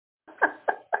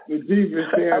The defense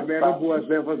there, man, them boys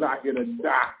left us out here to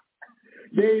die.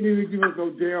 They ain't even give us no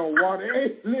damn water.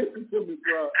 Hey, listen to me,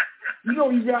 bro. You know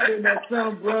you got in that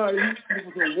sun, bro. You give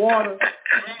us some water.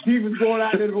 Defense going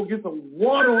out there to go get some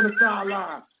water on the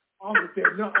sideline. Officer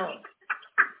said, nuh-uh. Y'all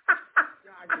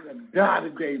gonna die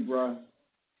today, bro.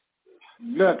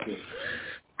 Nothing.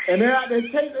 And they're out there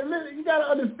chasing. Listen, you gotta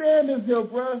understand this, here,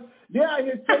 bro. They're out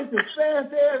here chasing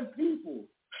fast-ass people.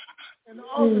 And the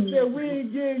officer said, we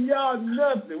ain't getting y'all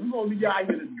nothing. We're gonna leave y'all out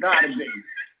here to die today.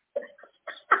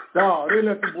 No, they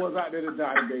let the boys out there to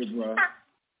die today, bro.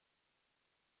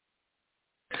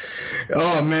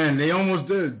 Oh, man, they almost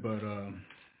did, but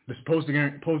this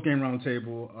post-game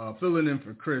roundtable, filling in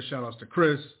for Chris. Shout-outs to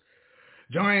Chris.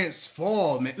 Giants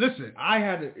fall, man. Listen,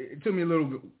 it took me a little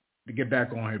bit to get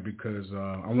back on here because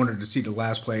I wanted to see the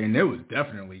last play, and it was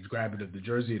definitely grabbing of the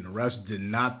jersey, and the refs did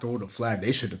not throw the flag.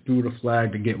 They should have threw the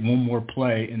flag to get one more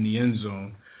play in the end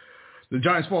zone. The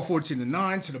Giants fall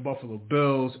 14-9 to the Buffalo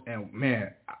Bills, and,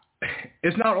 man,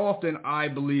 it's not often I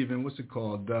believe in,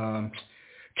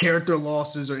 character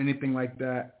losses or anything like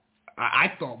that.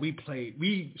 I thought we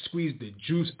squeezed the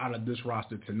juice out of this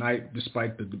roster tonight,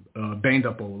 despite the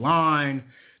banged-up O-line,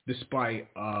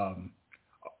 despite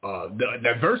the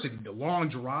adversity, the long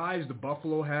drives the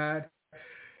Buffalo had.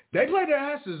 They played their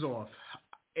asses off.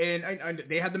 And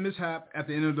they had the mishap at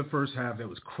the end of the first half. That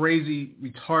was crazy,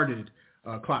 retarded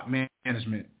clock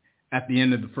management at the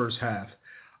end of the first half.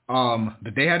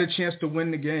 But they had a chance to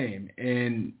win the game,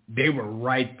 and they were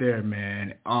right there,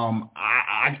 man.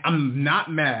 I'm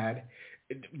not mad.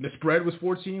 The spread was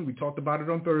 14. We talked about it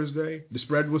on Thursday. The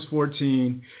spread was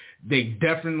 14. They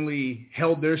definitely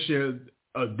held their share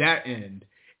of that end,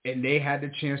 and they had the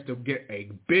chance to get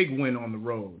a big win on the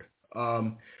road.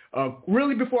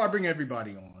 Really, before I bring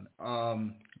everybody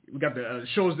on, we got the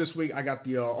shows this week. I got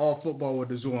the All Football with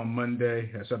the Zoo on Monday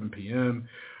at 7 p.m.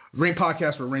 Ring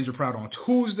Podcast with Ranger Proud on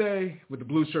Tuesday with the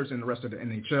Blue Shirts and the rest of the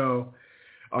NHL.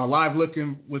 Live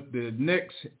Looking with the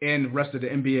Knicks and the rest of the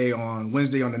NBA on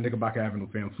Wednesday on the Knickerbocker Avenue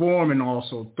Fan Forum. And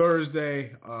also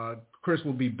Thursday, Chris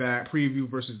will be back,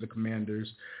 preview versus the Commanders.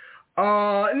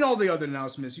 And all the other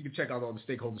announcements. You can check out all the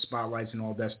stakeholder spotlights and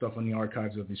all that stuff on the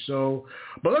archives of the show.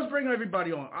 But let's bring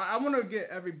everybody on. I want to get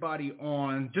everybody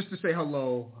on just to say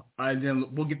hello, and then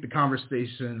we'll get the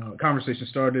conversation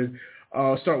started.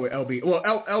 Start with LB. Well,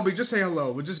 LB, just say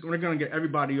hello. We're going to get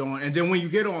everybody on. And then when you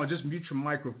get on, just mute your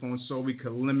microphone so we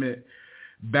can limit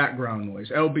background noise.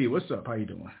 LB, what's up? How you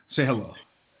doing? Say hello.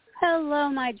 Hello,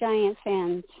 my Giants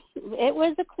fans. It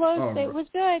was it was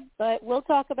good, but we'll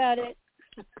talk about it.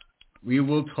 We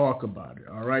will talk about it.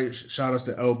 All right. Shout out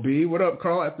to LB. What up,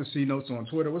 Carl? At the C Notes on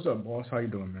Twitter. What's up, boss? How you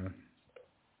doing, man?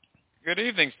 Good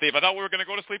evening, Steve. I thought we were going to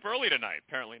go to sleep early tonight.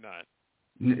 Apparently not.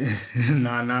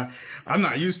 Nah. I'm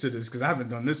not used to this because I haven't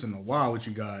done this in a while with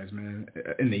you guys, man,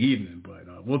 in the evening. But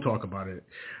we'll talk about it.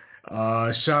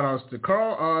 Shout outs to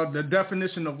Carl. The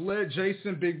definition of lit.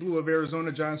 Jason, Big Blue of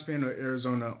Arizona, Giants fan of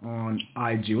Arizona on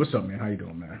IG. What's up, man? How you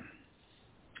doing, man?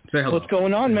 Say hello. What's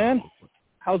going on, man?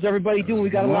 How's everybody doing? We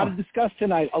got a lot to discuss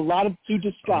tonight. A lot to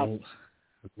discuss.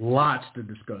 Lots to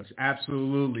discuss.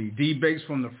 Absolutely. D Bakes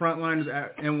from the Frontliners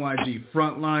at NYG.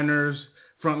 Frontliners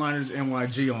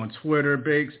NYG on Twitter.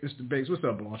 Bakes, it's the Bakes. What's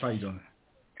up, boss? How you doing?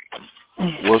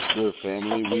 What's good,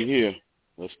 family? We here.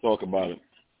 Let's talk about it.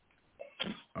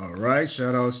 All right.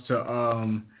 Shout outs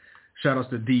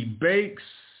to D Bakes.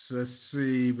 Let's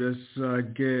see. Let's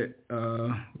get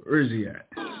where is he at?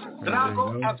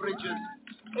 Drago averages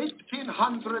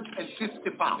 1,850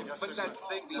 pounds.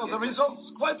 So the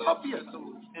result's quite obvious.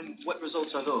 And what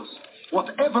results are those?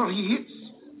 Whatever he hits,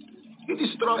 he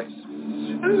destroys.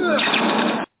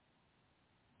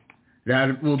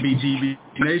 That will be DB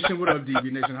Nation. What up,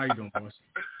 DB Nation? How you doing, boss?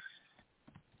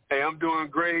 Hey, I'm doing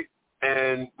great,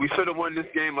 and we should have won this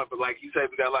game. But like you said,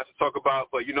 we got a lot to talk about.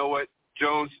 But you know what,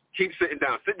 Jones, keep sitting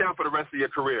down. Sit down for the rest of your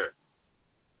career.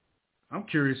 I'm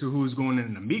curious who's going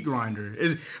in the meat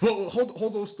grinder.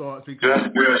 Hold those thoughts. Because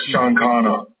Sean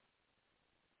Connor.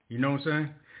 You know what I'm saying?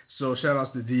 So shout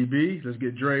outs to DB. Let's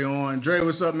get Dre on. Dre,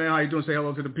 what's up, man? How you doing? Say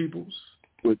hello to the peoples.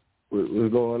 What's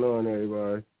going on,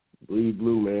 everybody? Bleed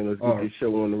blue, man. Let's get this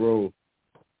show on the road.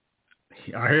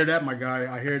 I hear that, my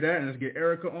guy. I hear that. And let's get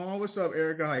Erica on. What's up,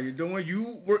 Erica? How you doing?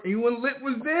 You and Lit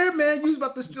was there, man. You was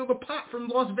about to steal the pot from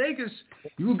Las Vegas.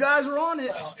 You guys were on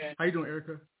it. How you doing,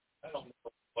 Erica? I don't know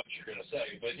what you're going to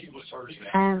say, but he was hurting.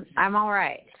 I'm all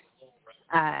right.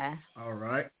 All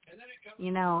right.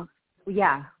 You know,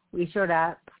 yeah, we showed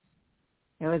up.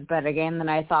 It was a better game than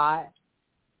I thought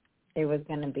it was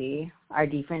going to be. Our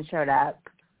defense showed up.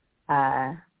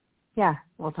 Yeah,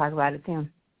 we'll talk about it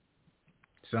soon.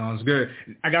 Sounds good.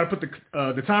 I got to put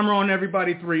the timer on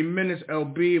everybody, 3 minutes.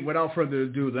 LB, without further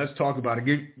ado, let's talk about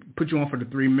it. Put you on for the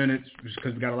 3 minutes just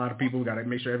because we got a lot of people. We got to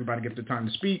make sure everybody gets the time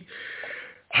to speak.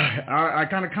 I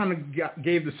kind of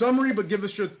gave the summary, but give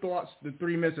us your thoughts, the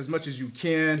 3 minutes, as much as you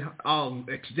can. I'll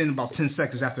extend about 10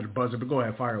 seconds after the buzzer, but go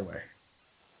ahead, fire away.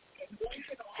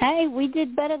 Hey, we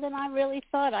did better than I really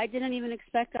thought. I didn't even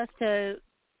expect us to,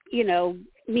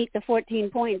 meet the 14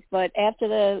 points, but after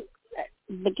the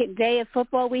day of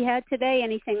football we had today,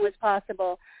 anything was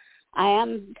possible. I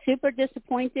am super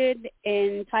disappointed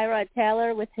in Tyrod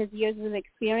Taylor with his years of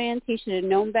experience. He should have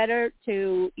known better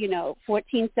to,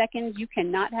 14 seconds. You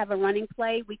cannot have a running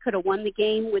play. We could have won the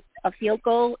game with a field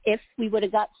goal if we would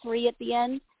have got 3 at the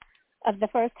end of the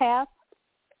first half.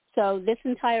 So this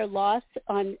entire loss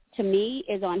to me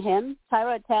is on him.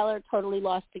 Tyrod Taylor totally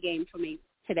lost the game for me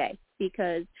today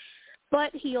but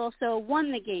he also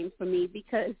won the game for me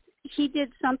because he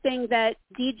did something that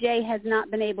DJ has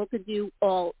not been able to do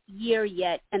all year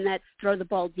yet, and that's throw the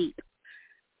ball deep.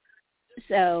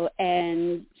 So,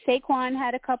 and Saquon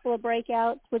had a couple of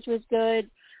breakouts, which was good.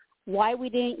 Why we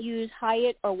didn't use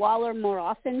Hyatt or Waller more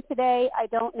often today, I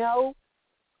don't know.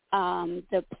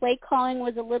 The play calling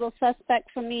was a little suspect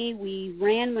for me. We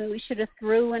ran when we should have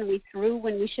threw, and we threw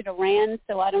when we should have ran,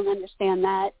 so I don't understand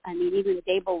that. I mean, even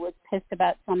Dable was pissed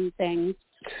about some things.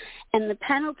 And the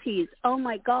penalties, oh,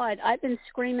 my God, I've been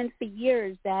screaming for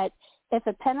years that if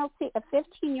a penalty, a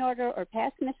 15-yarder or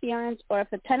pass interference, or if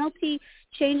a penalty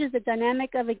changes the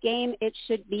dynamic of a game, it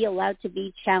should be allowed to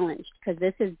be challenged, because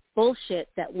this is bullshit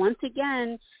that once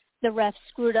again – the refs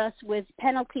screwed us with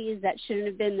penalties that shouldn't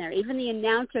have been there. Even the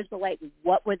announcers were like,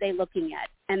 what were they looking at?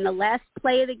 And the last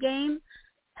play of the game,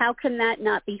 how can that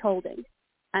not be holding?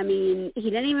 I mean, he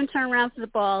didn't even turn around for the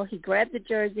ball. He grabbed the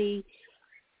jersey.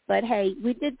 But, hey,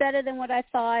 we did better than what I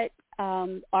thought.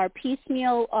 Our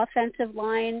piecemeal offensive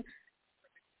line,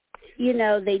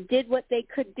 they did what they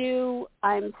could do.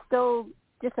 I'm still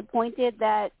disappointed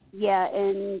that,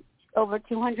 in over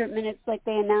 200 minutes like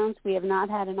they announced, we have not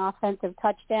had an offensive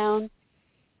touchdown.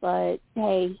 But,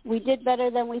 hey, we did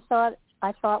better than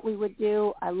I thought we would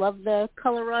do. I love the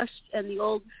color rush and the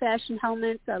old-fashioned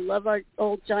helmets. I love our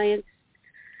old Giants.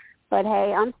 But,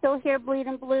 hey, I'm still here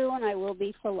bleeding blue, and I will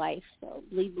be for life. So,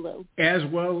 bleed blue. As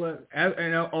well as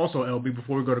and also, LB,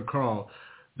 before we go to Carl,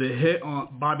 the hit on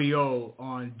Bobby O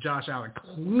on Josh Allen,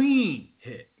 clean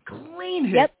hit on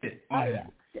him. Yeah.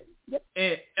 Yep.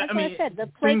 And, That's what I said. The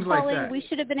play calling, like we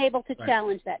should have been able to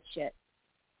challenge that shit.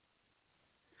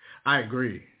 I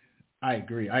agree. The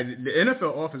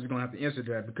NFL office is going to have to answer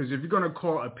that, because if you're going to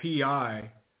call a PI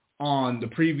on the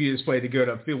previous play to get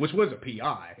upfield, which was a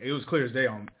PI, it was clear as day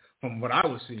from what I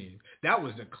was seeing. That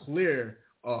was a clear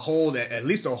hold, at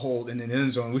least a hold in the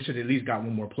end zone. We should have at least got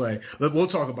one more play. We'll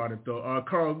talk about it, though.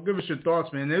 Carl, give us your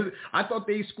thoughts, man. I thought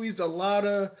they squeezed a lot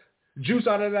of juice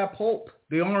out of that pulp,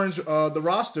 the orange, the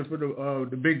roster for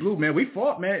the Big Blue, man. We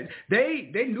fought, man. They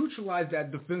neutralized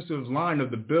that defensive line of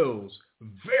the Bills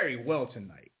very well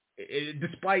tonight,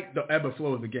 despite the ebb and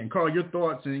flow of the game. Carl, your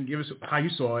thoughts, and give us how you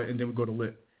saw it, and then we'll go to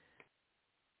Lit.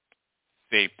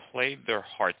 They played their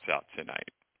hearts out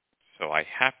tonight, so I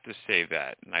have to say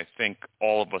that, and I think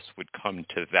all of us would come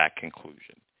to that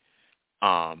conclusion.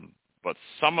 But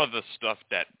some of the stuff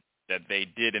that they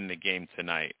did in the game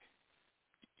tonight,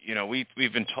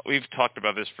 we've talked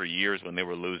about this for years when they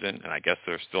were losing, and I guess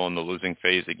they're still in the losing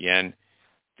phase again.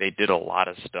 They did a lot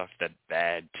of stuff that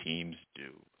bad teams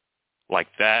do, like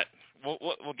that.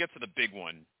 We'll get to the big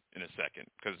one in a second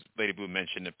because Lady Blue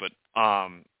mentioned it. But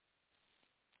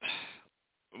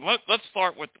let's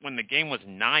start with when the game was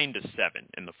 9-7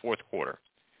 in the fourth quarter,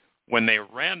 when they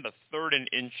ran the 3rd and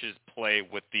inches play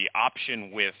with the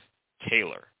option with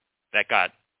Taylor that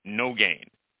got no gain,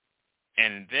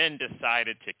 and then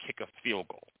decided to kick a field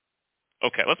goal.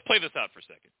 Okay, let's play this out for a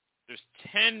second. There's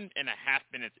 10 and a half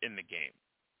minutes in the game.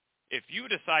 If you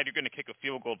decide you're going to kick a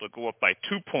field goal to go up by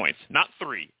 2 points, not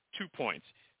 3, 2 points,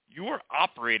 you are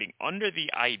operating under the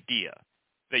idea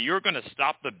that you're going to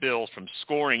stop the Bills from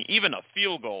scoring even a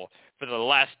field goal for the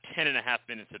last 10 and a half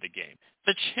minutes of the game.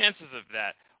 The chances of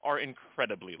that are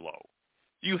incredibly low.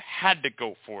 You had to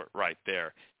go for it right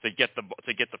there to get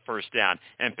the first down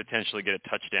and potentially get a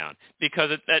touchdown.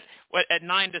 Because at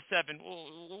 9-7,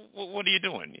 what are you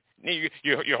doing?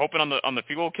 You're hoping on the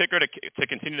field goal kicker to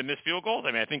continue to miss field goals.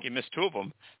 I mean, I think he missed 2 of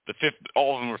them.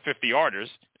 All of them were 50-yarders,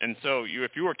 and so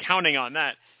if you were counting on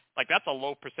that, like that's a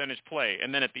low percentage play.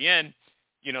 And then at the end,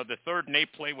 the 3rd and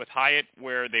 8 play with Hyatt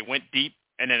where they went deep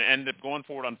and then ended up going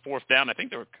for it on 4th down. I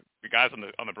think there were the guys on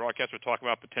the broadcast were talking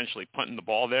about potentially punting the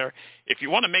ball there. If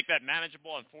you want to make that manageable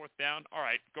on 4th down, all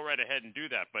right, go right ahead and do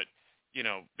that. But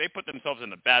they put themselves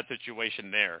in a bad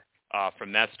situation there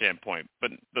from that standpoint.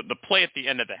 But the play at the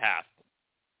end of the half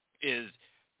is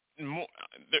more,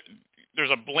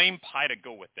 there's a blame pie to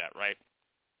go with that, right?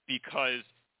 Because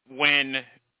when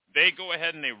they go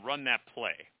ahead and they run that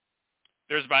play,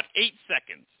 there's about 8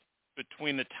 seconds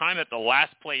between the time that the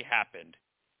last play happened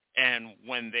and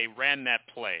when they ran that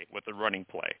play with the running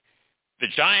play. The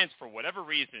Giants, for whatever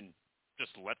reason,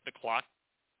 just let the clock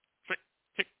tick,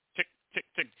 tick, tick, tick,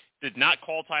 tick. Did not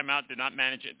call timeout, did not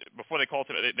manage it. Before they called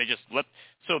it, they just let.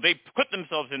 So they put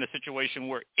themselves in a situation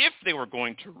where if they were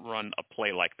going to run a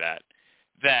play like that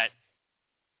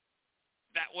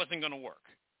wasn't going to work.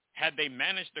 Had they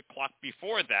managed the clock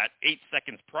before that, 8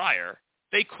 seconds prior,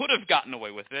 they could have gotten away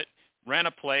with it, ran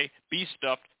a play, be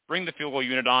stuffed, bring the field goal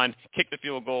unit on, kick the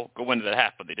field goal, go into the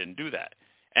half, but they didn't do that.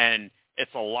 And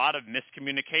it's a lot of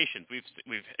miscommunications.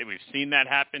 We've seen that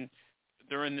happen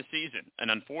during the season. And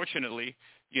unfortunately,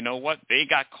 you know what? They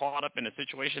got caught up in a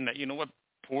situation that,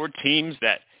 poor teams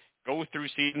that go through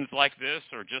seasons like this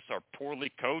or just are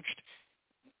poorly coached,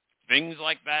 things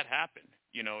like that happen.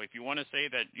 If you want to say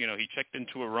that, he checked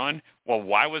into a run, well,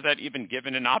 why was that even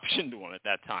given an option to him at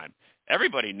that time?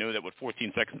 Everybody knew that with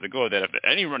 14 seconds to go that if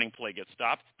any running play gets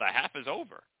stopped, the half is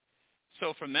over.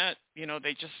 So from that,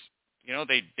 they just,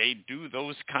 they do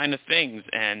those kind of things.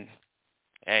 And,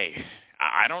 hey,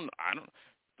 I don't.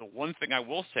 The one thing I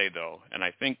will say, though, and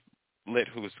I think Litt,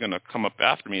 who's going to come up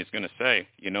after me, is going to say,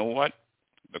 you know what?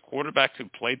 The quarterbacks who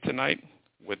played tonight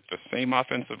with the same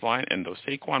offensive line and those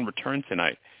Saquon returned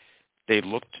tonight, they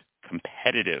looked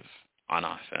competitive on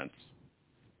offense.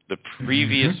 The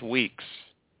previous weeks,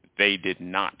 they did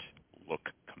not look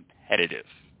competitive.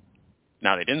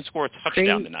 Now, they didn't score a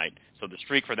touchdown tonight, so the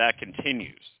streak for that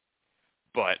continues.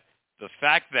 But the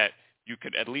fact that you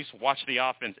could at least watch the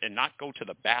offense and not go to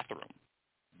the bathroom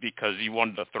because you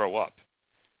wanted to throw up,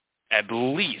 at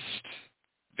least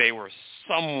they were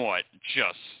somewhat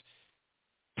just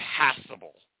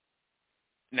passable.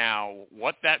 Now,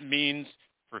 what that means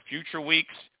for future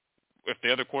weeks, if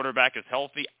the other quarterback is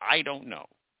healthy, I don't know.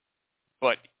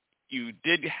 But you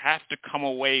did have to come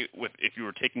away with, if you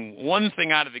were taking one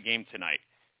thing out of the game tonight,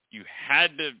 you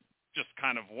had to just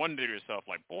kind of wonder to yourself,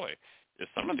 like, boy, is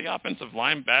some of the offensive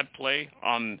line bad play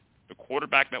on the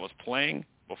quarterback that was playing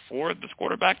before this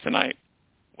quarterback tonight?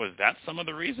 Was that some of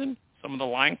the reason? Some of the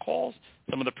line calls,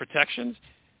 some of the protections,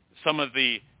 some of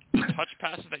the touch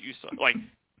passes that you saw? Like,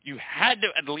 you had to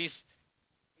at least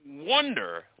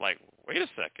wonder, like, wait a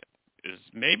second, is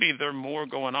maybe there more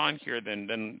going on here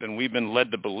than we've been led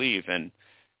to believe? And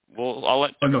I'll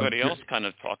let everybody else kind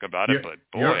of talk about it, but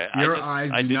boy,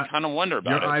 I did kind of wonder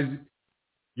about it.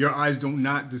 Your eyes do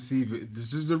not deceive it. This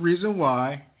is the reason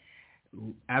why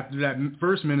after that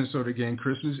first Minnesota game,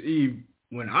 Christmas Eve,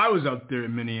 when I was up there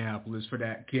in Minneapolis for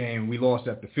that game, we lost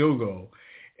at the field goal.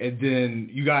 And then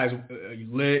you guys,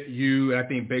 I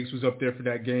think Bakes was up there for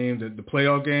that game, the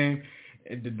playoff game.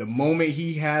 And the moment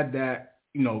he had that,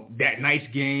 that nice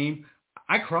game,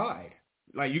 I cried.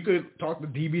 Like, you could talk to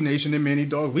DB Nation and Manny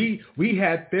Dog. We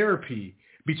had therapy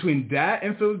between that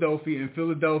and Philadelphia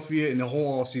and the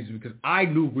whole offseason because I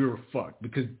knew we were fucked.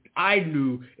 Because I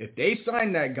knew if they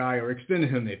signed that guy or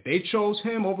extended him, if they chose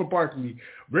him over Barkley,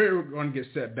 we're going to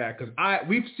get set back. Because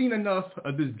we've seen enough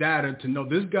of this data to know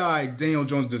this guy, Daniel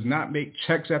Jones, does not make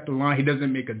checks at the line. He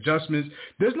doesn't make adjustments.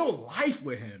 There's no life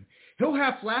with him. He'll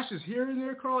have flashes here and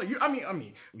there, Carl. You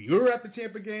were at the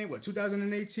Tampa game,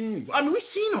 2018? We've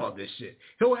seen all this shit.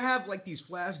 He'll have, like, these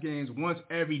flash games once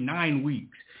every 9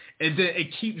 weeks. And then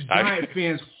it keeps Giant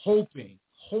fans hoping.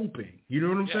 You know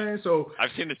what I'm saying? So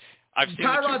I've seen the two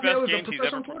best games he's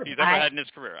ever had in his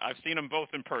career. I've seen them both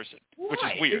in person, which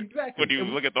is weird. Exactly. When you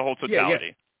look at the whole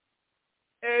totality.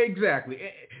 Yeah. Exactly.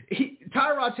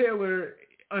 Tyrod Taylor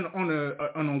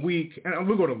on a week, and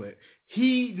we'll go to Lit.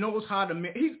 He knows how to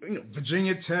make. He's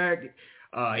Virginia Tech.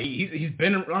 He's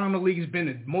been around the league. He's been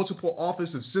in multiple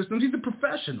offensive systems. He's a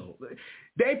professional.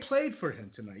 They played for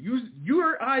him tonight.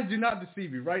 Your eyes do not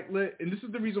deceive you, right, Lit? And this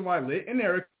is the reason why Lit and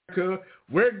Erica they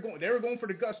were going for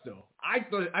the gusto. I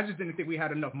just didn't think we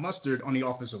had enough mustard on the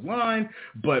offensive line.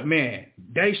 But man,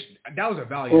 that was a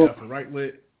valiant effort, right,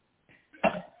 Lit?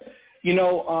 I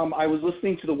was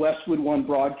listening to the Westwood One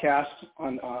broadcast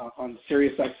on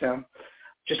Sirius XM.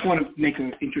 Just want to make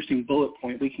an interesting bullet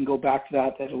point. We can go back to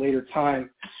that at a later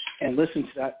time and listen to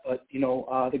that. But,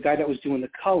 the guy that was doing the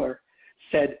color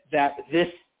said that this,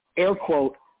 air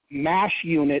quote, MASH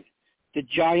unit the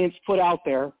Giants put out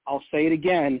there, I'll say it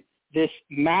again, this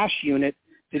MASH unit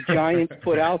the Giants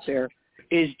put out there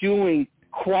is doing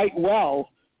quite well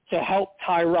to help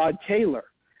Tyrod Taylor.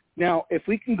 Now, if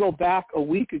we can go back a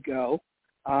week ago,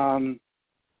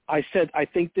 I said I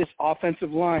think this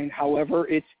offensive line, however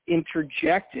it's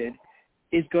interjected,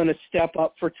 is going to step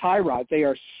up for Tyrod. They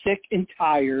are sick and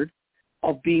tired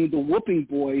of being the whooping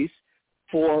boys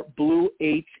for Blue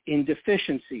 8 in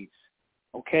deficiencies.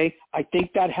 Okay? I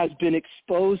think that has been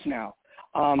exposed now.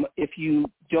 If you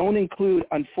don't include,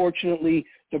 unfortunately,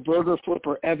 the burger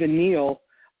flipper Evan Neal,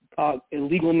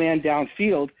 illegal man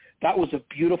downfield, that was a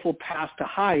beautiful pass to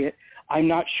Hyatt. I'm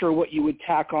not sure what you would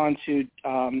tack on to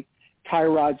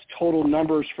Tyrod's total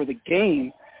numbers for the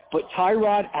game, but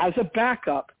Tyrod as a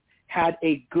backup had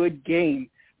a good game,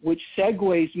 which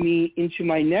segues me into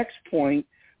my next point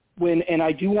and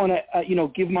I do want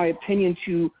to, give my opinion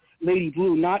to Lady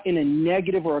Blue, not in a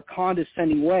negative or a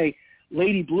condescending way.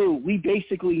 Lady Blue, we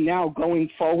basically now going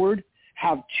forward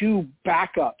have two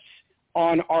backups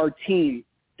on our team.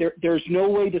 There's no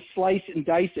way to slice and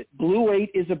dice it. Blue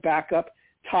 8 is a backup.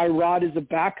 Tyrod is a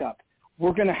backup.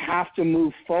 We're going to have to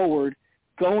move forward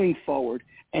going forward,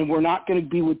 and we're not going to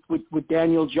be with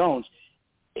Daniel Jones.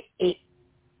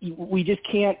 We just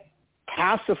can't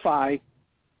pacify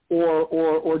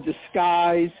or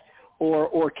disguise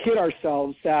or kid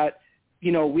ourselves that,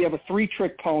 we have a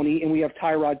three-trick pony and we have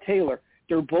Tyrod Taylor.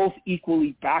 They're both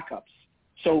equally backups.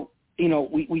 So,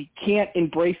 we can't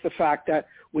embrace the fact that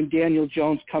when Daniel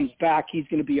Jones comes back, he's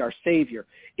going to be our savior.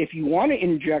 If you want to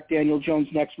inject Daniel Jones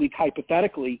next week,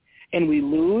 hypothetically, and we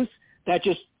lose, that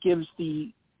just gives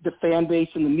the fan base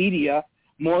and the media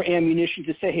more ammunition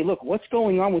to say, hey, look, what's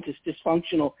going on with this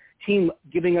dysfunctional team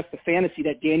giving us the fantasy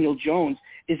that Daniel Jones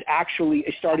is actually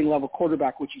a starting level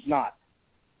quarterback, which he's not.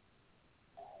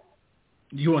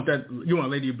 You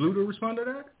want Lady Blue to respond to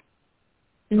that?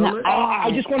 No,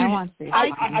 I just want to.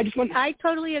 I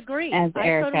totally agree. As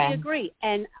Erica. Totally agree,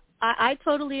 and I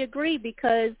totally agree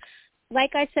because,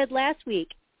 like I said last week,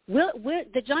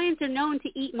 the Giants are known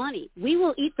to eat money. We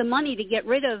will eat the money to get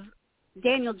rid of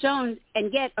Daniel Jones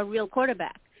and get a real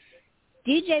quarterback.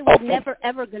 DJ was never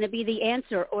ever going to be the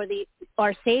answer or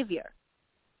our savior,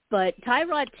 but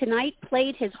Tyrod tonight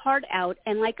played his heart out,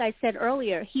 and like I said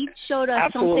earlier, he showed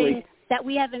us something that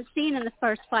we haven't seen in the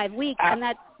first 5 weeks, and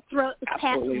that's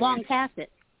long past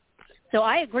it. So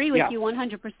I agree with you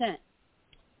 100%.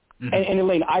 And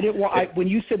Elaine, when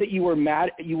you said that you were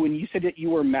mad, when you said that you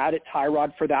were mad at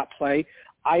Tyrod for that play,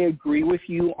 I agree with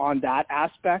you on that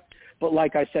aspect. But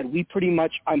like I said,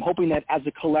 I'm hoping that as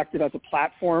a collective, as a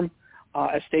platform,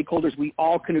 as stakeholders, we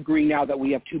all can agree now that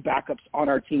we have two backups on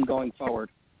our team going forward.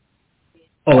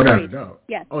 Oh, without a doubt.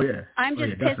 Yes. Oh, yeah. I'm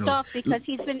just pissed off because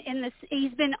he's been in the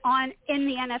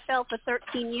NFL for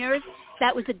 13 years.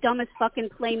 That was the dumbest fucking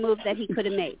play move that he could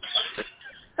have made.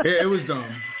 It was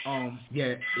dumb.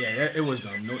 It was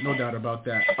dumb. No doubt about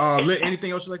that.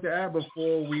 Anything else you'd like to add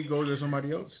before we go to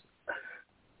somebody else?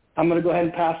 I'm going to go ahead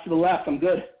and pass to the left. I'm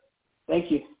good. Thank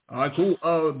you. All right, cool.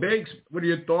 Bakes, what are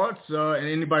your thoughts? And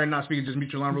anybody not speaking, just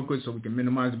mute your line real quick so we can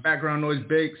minimize the background noise.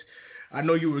 Bakes, I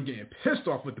know you were getting pissed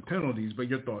off with the penalties, but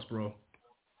your thoughts, bro?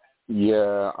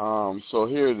 Yeah. So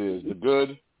here it is. The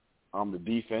good, the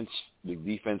defense. The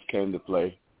defense came to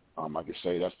play. I can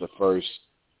say that's the first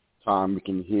time we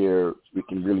can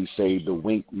really say the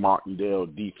Wink Martindale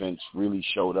defense really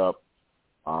showed up.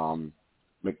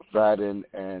 McFadden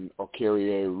and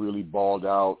Okereke really balled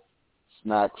out.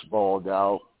 Snacks balled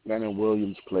out. Lennon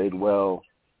Williams played well.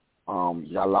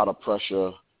 Got a lot of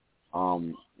pressure.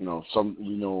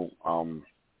 Thibodeau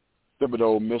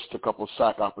missed a couple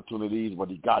sack opportunities, but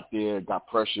he got there, got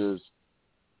pressures.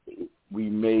 We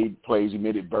made plays. We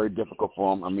made it very difficult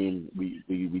for him. I mean, we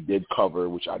did cover,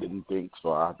 which I didn't think,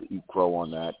 so I have to eat crow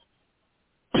on that.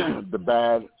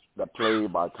 The play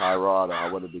by Tyrod, I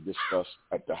wanted to discuss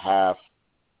at the half.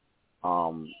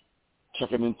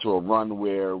 Checking into a run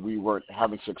where we weren't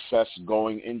having success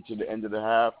going into the end of the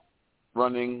half.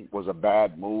 Running was a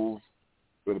bad move.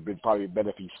 It would have been probably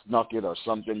better if he snuck it or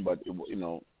something, but,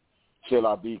 still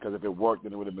I'll be, because if it worked,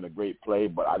 then it would have been a great play,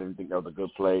 but I didn't think that was a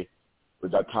good play.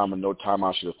 With that time and no time,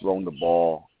 I should have thrown the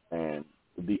ball. And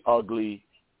the ugly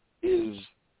is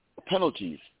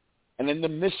penalties. And then the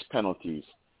missed penalties.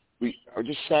 I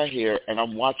just sat here, and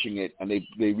I'm watching it, and they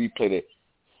replayed it.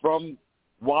 From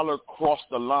Waller crossed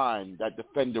the line, that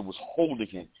defender was holding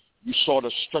him. You saw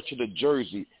the stretch of the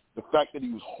jersey. The fact that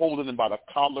he was holding him by the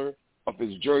collar of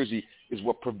his jersey is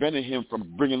what prevented him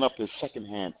from bringing up his second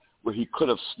hand, where he could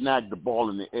have snagged the ball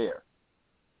in the air.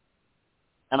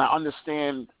 And I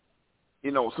understand,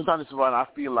 sometimes it's when I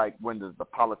feel like when the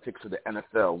politics of the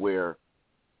NFL where,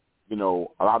 a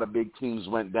lot of big teams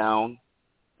went down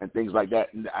and things like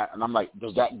that. And I'm like,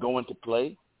 does that go into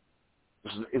play?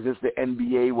 Is this the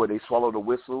NBA where they swallow the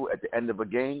whistle at the end of a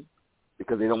game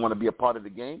because they don't want to be a part of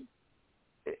the game?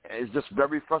 It's just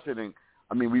very frustrating.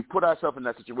 I mean, we put ourselves in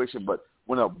that situation, but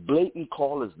when a blatant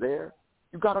call is there,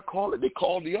 you got to call it. They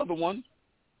called the other one,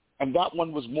 and that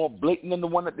one was more blatant than the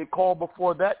one that they called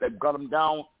before that got them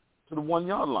down to the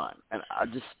 1-yard line. And I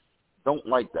just don't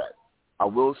like that. I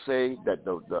will say that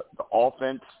the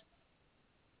offense,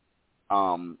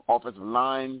 offensive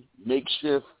line,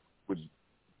 makeshift with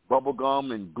bubble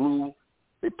gum and glue,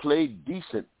 they played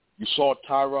decent. You saw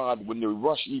Tyrod when they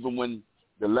rushed, even when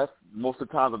most of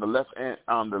the times on the left end,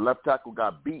 the left tackle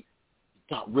got beat,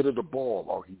 he got rid of the ball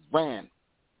or he ran.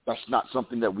 That's not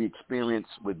something that we experience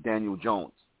with Daniel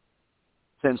Jones.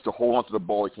 Tends to hold on to the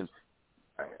ball,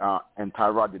 and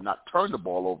Tyrod did not turn the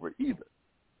ball over either.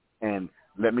 And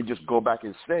let me just go back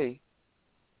and say,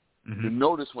 you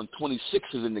notice when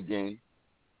 26 is in the game,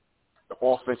 the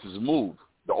offense moved.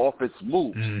 The offense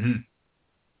moves.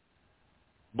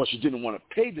 But you didn't want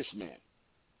to pay this man.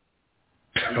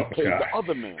 You paid the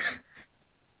other man.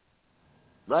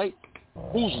 Right?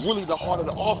 Who's really the heart of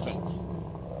the offense?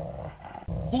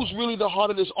 Who's really the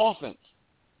heart of this offense?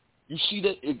 You see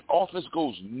that offense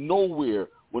goes nowhere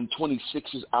when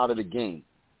 26 is out of the game.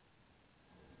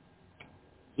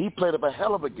 He played up a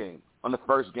hell of a game on the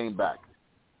first game back.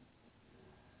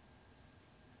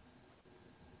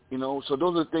 You know, so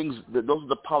those are things, those are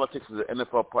the politics of the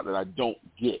NFL part that I don't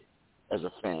get as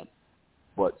a fan.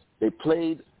 But they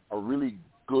played a really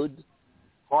good,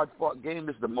 hard-fought game.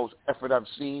 This is the most effort I've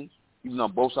seen, even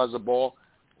on both sides of the ball.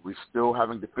 We're still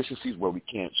having deficiencies where we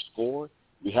can't score.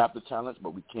 We have the talents,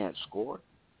 but we can't score.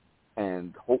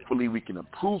 And hopefully we can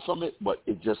improve from it, but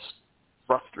it's just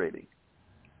frustrating.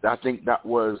 I think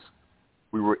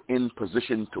we were in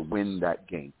position to win that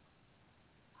game.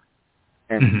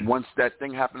 And once that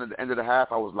thing happened at the end of the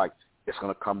half, I was like, it's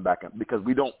going to come back up. Because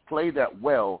we don't play that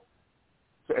well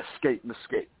to escape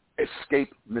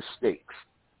mistakes.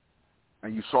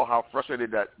 And you saw how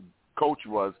frustrated that coach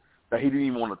was that he didn't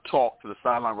even want to talk to the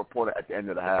sideline reporter at the end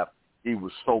of the half. He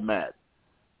was so mad.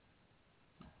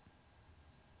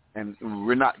 And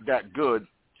we're not that good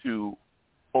to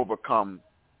overcome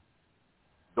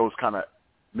those kind of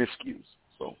miscues.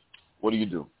 So what do you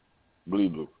do?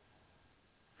 Bleed blue.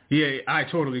 Yeah, I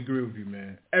totally agree with you,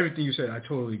 man. Everything you said, I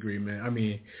totally agree, man. I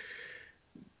mean,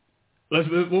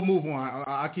 we'll move on.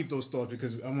 I'll keep those thoughts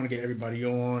because I want to get everybody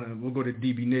on, and we'll go to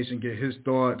DB Nation, get his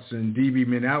thoughts. And DB,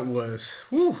 man, that was,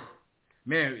 whew,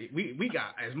 man, we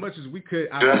got as much as we could.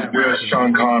 Jeff, where's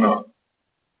Sean Connor?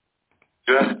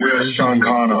 Jeff, where's Sean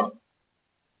Connor?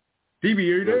 DB, are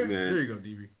you there? Man. There you go,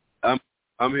 DB.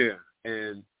 I'm here,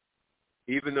 and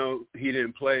even though he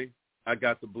didn't play, I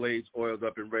got the blades oiled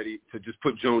up and ready to just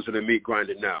put Jones in the meat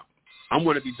grinder now. I'm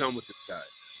going to be done with this guy.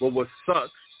 Well, what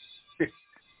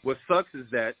sucks is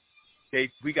that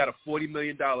we got a $40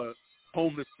 million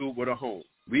homeless dude with a home.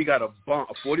 We got a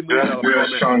 $40 million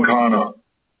where's Sean Connor?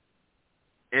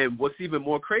 And what's even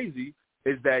more crazy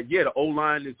is that, the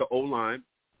O-line is the O-line.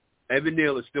 Evan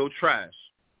Neal is still trash.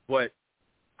 But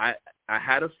I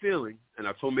had a feeling, and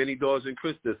I told Manny Dawes and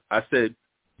Chris this, I said,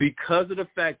 because of the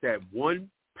fact that one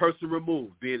person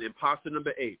removed, being imposter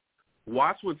number 8,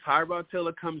 watch when Tyrod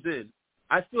Taylor comes in.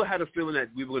 I still had a feeling that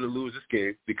we were going to lose this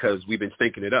game because we've been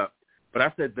stinking it up. But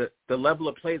I said the level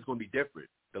of play is going to be different.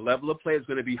 The level of play is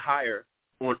going to be higher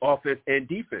on offense and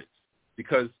defense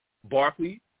because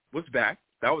Barkley was back.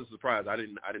 That was a surprise. I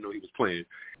didn't know he was playing.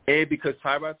 And because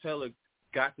Tyrod Taylor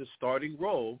got the starting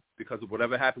role because of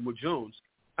whatever happened with Jones,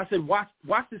 I said, watch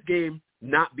this game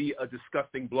not be a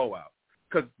disgusting blowout.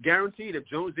 Because guaranteed, if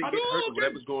Jones didn't get hurt or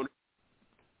whatever's going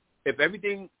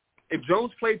on, if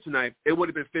Jones played tonight, it would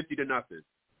have been 50-0.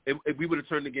 If we would have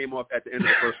turned the game off at the end of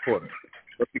the first quarter.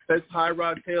 But because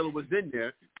Tyrod Taylor was in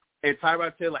there, and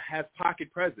Tyrod Taylor has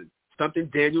pocket presence, something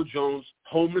Daniel Jones,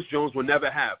 homeless Jones, will never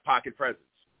have, pocket presence.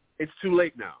 It's too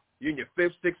late now. You're in your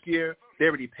 5th, 6th year. They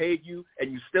already paid you,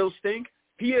 and you still stink.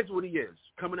 He is what he is.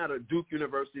 Coming out of Duke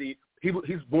University, he's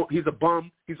a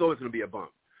bum. He's always going to be a bum.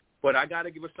 But I got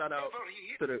to give a shout-out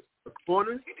to the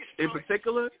corners in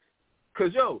particular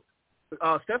because,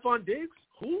 Stephon Diggs,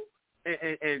 who?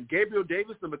 And Gabriel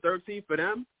Davis, number 13 for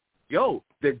them.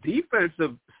 The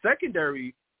defensive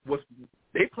secondary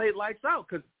they played lights out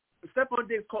because Stephon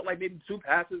Diggs caught like maybe 2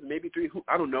 passes, maybe 3,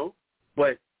 I don't know.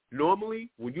 But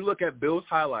normally when you look at Bills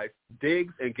highlights,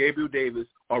 Diggs and Gabriel Davis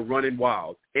are running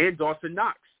wild, and Dawson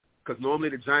Knox, because normally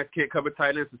the Giants can't cover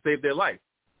tight ends to save their life.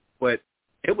 But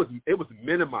it was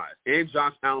minimized, and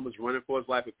Josh Allen was running for his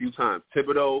life a few times.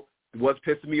 Thibodeau was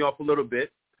pissing me off a little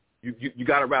bit. You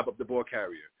got to wrap up the ball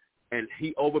carrier. And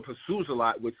he over-pursues a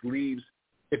lot, which leaves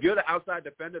 – if you're the outside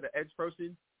defender, the edge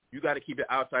person, you got to keep your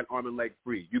outside arm and leg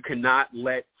free. You cannot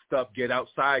let stuff get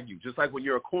outside you, just like when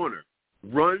you're a corner.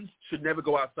 Runs should never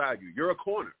go outside you. You're a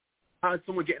corner. how is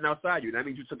someone getting outside you? That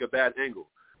means you took a bad angle.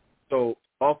 So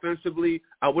offensively,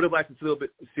 I would have liked to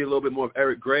see a little bit more of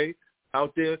Eric Gray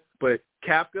out there. But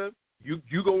Kafka, you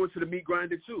go into the meat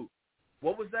grinder too.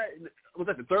 What was that? Was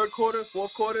that the third quarter,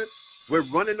 fourth quarter? We're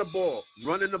running the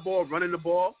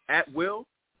ball at will.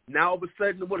 Now all of a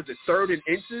sudden, what is it? 3rd and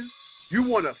inches? You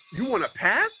want to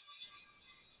pass?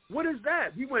 What is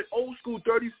that? We went old school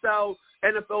 30 style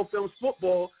NFL films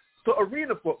football to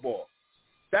arena football.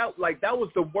 That was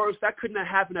the worst. That couldn't have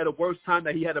happened at a worse time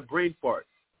that he had a brain fart.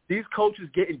 These coaches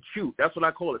getting cute. That's what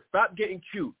I call it. Stop getting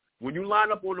cute. When you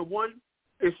line up on the one,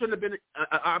 it shouldn't have been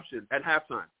an option at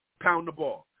halftime. Pound the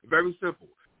ball. Very simple.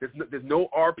 There's no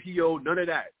RPO, none of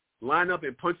that. Line up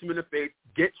and punch him in the face,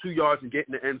 get 2 yards, and get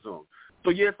in the end zone.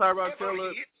 So, yeah, Tyrod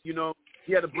Taylor,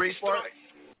 he had a brain fart,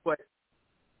 but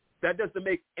that doesn't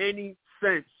make any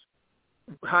sense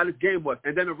how this game was.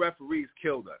 And then the referees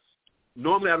killed us.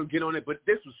 Normally I don't get on it, but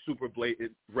this was super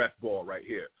blatant ref ball right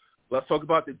here. Let's talk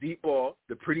about the deep ball,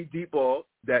 the pretty deep ball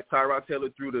that Tyrod Taylor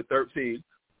threw to 13,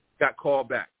 got called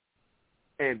back.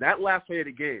 And that last play of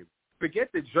the game, forget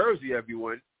the jersey,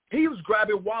 everyone. He was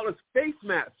grabbing Wallace's face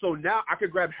mask. So now I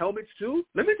could grab helmets too?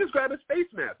 Let me just grab his face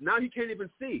mask. Now he can't even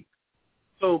see.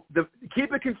 So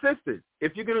keep it consistent.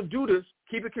 If you're going to do this,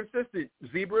 keep it consistent,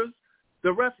 Zebras.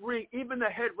 The referee, even the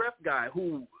head ref guy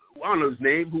who, I don't know his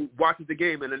name, who watches the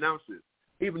game and announces,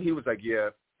 even he was like, yeah,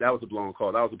 that was a blown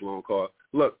call. That was a blown call.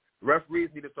 Look,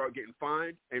 referees need to start getting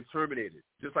fined and terminated,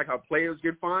 just like how players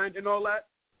get fined and all that.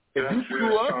 If you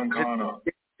screw up and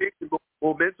get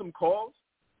momentum calls,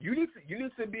 you need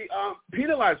to be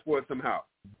penalized for it somehow.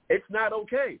 It's not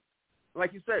okay.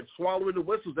 Like you said, swallowing the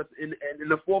whistles in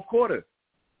the fourth quarter.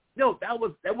 No, that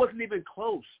wasn't even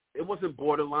close. It wasn't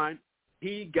borderline.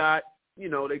 He got,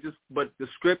 but the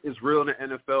script is real in the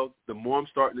NFL. The more I'm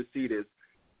starting to see this,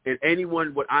 and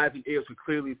anyone with eyes and ears could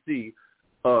clearly see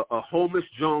a Holmes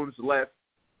Jones-led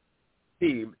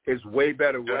team is way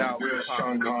better without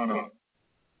Sean Connor.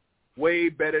 Way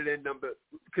better than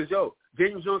because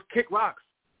Daniel Jones kick rocks.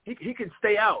 He can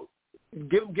stay out.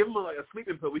 Give him like a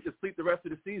sleeping pill. We can sleep the rest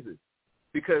of the season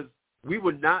because we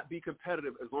would not be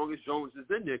competitive as long as Jones is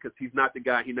in there because he's not the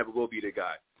guy. He never will be the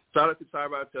guy. Shout out to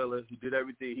Tyrod Taylor. He did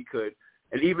everything he could.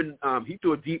 And even he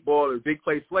threw a deep ball or a big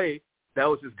play Slay. That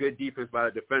was just good defense by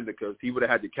the defender because he would have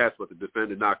had to catch, but the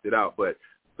defender knocked it out. But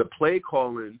the play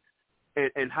calling,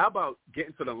 and how about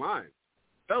getting to the line?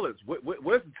 Fellas,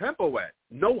 where's the tempo at?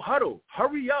 No huddle.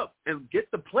 Hurry up and get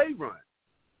the play run.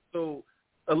 So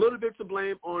a little bit to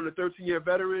blame on the 13-year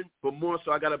veteran, but more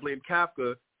so I got to blame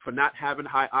Kafka for not having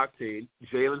high octane.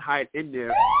 Jalen Hyatt in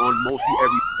there on mostly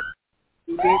every step.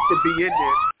 He needs to be in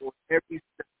there on every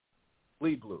step.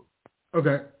 Bleed blue.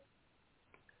 Okay.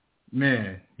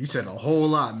 Man, you said a whole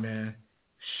lot, man.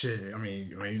 Shit, I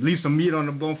mean, leave some meat on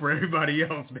the bone for everybody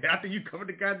else, man. I think you covered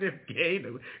the goddamn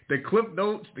game, the clip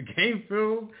notes, the game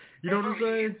film. You know what I'm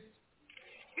saying?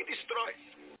 He destroys.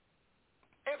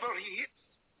 Ever he hits.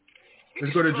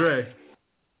 Let's go to Dre.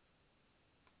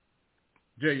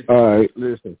 Dre, all right,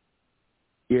 listen.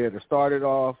 Yeah, to start it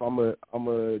off, I'm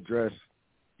gonna address,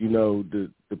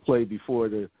 the play before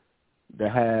the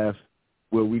half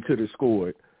where we could have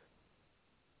scored.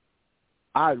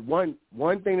 One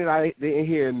thing that I didn't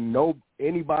hear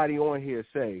anybody on here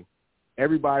say,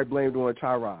 everybody blamed on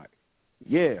Tyrod.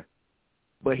 Yeah,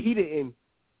 but he didn't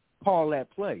call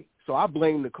that play, so I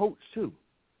blame the coach too.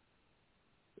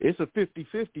 It's a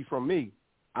 50-50 from me.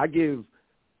 I give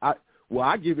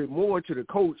it more to the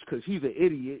coach because he's an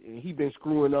idiot and he's been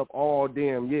screwing up all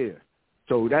damn year.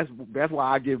 So that's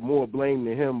why I give more blame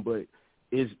to him. But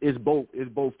it's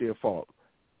both their fault.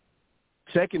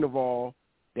 Second of all,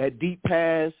 that deep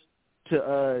pass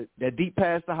to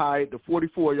Hyatt, the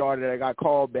 44-yarder that got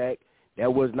called back,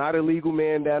 that was not a legal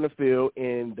man down the field,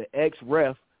 and the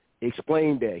ex-ref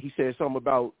explained that. He said something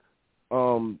about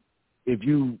if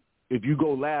you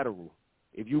go lateral,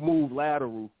 if you move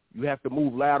lateral, you have to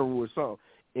move lateral or something.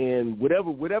 And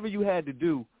whatever you had to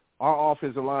do, our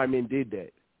offensive linemen did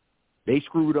that. They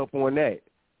screwed up on that.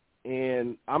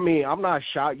 And, I mean, I'm not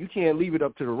shocked. You can't leave it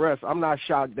up to the refs. I'm not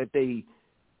shocked that they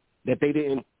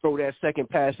didn't throw that second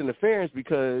pass interference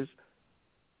because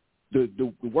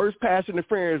the worst pass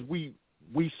interference we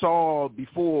saw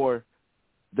before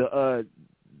the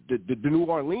New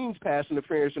Orleans pass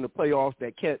interference in the playoffs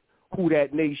that kept Who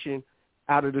Dat Nation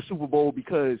out of the Super Bowl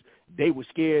because they were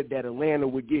scared that Atlanta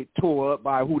would get tore up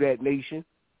by Who Dat Nation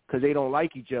because they don't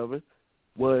like each other,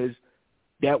 was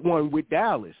that one with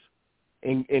Dallas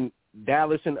and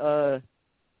Dallas and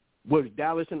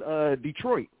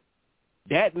Detroit.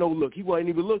 That no look, he wasn't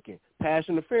even looking. Pass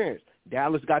interference.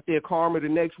 Dallas got their karma the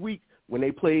next week when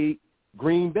they played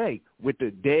Green Bay with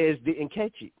the Dez didn't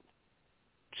catch it.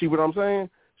 See what I'm saying?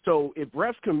 So if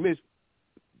refs can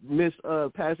miss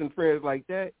passing friends like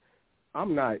that,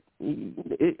 I'm not.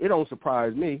 It don't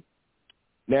surprise me.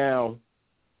 Now,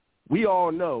 we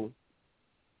all know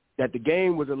that the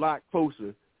game was a lot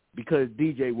closer because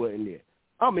DJ wasn't there.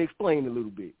 I'm going to explain a little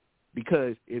bit.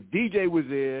 Because if DJ was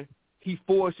there, he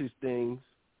forces things,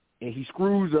 and he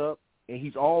screws up, and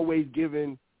he's always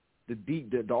giving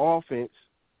the offense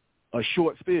a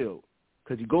short field.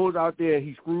 Because he goes out there and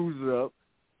he screws it up,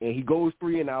 and he goes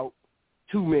 3 and out,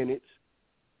 2 minutes,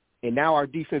 and now our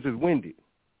defense is winded.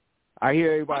 I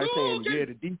hear everybody saying, yeah,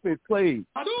 the defense played.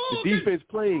 The defense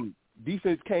played.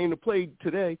 Defense came to play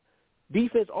today.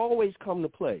 Defense always come to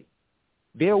play.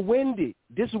 They're winded.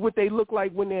 This is what they look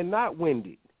like when they're not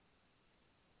winded.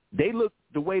 They look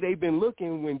the way they've been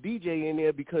looking when DJ in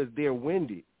there because they're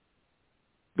winded.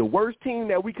 The worst team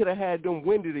that we could have had them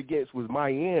winded against was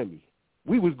Miami.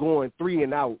 We was going 3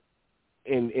 and out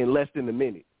in less than a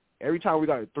minute. Every time we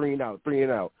got 3 and out, 3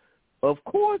 and out. Of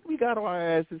course we got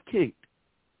our asses kicked.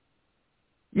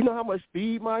 You know how much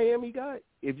speed Miami got?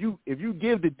 If you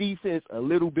give the defense a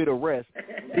little bit of rest,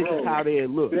 this is how they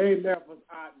look. They left us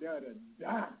out there to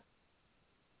die.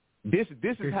 This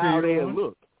is how they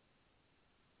look.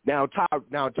 Now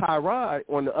Tyrod,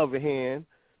 on the other hand,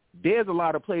 there's a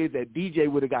lot of plays that DJ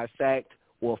would have got sacked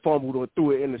or fumbled or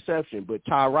threw an interception, but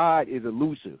Tyrod is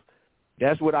elusive.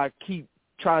 That's what I keep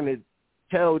trying to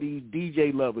tell these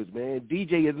DJ lovers, man.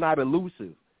 DJ is not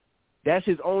elusive. That's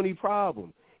his only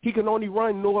problem. He can only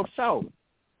run north-south.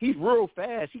 He's real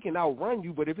fast. He can outrun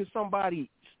you, but if it's somebody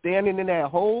standing in that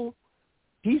hole,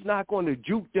 he's not going to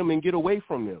juke them and get away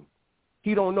from them.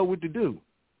 He don't know what to do.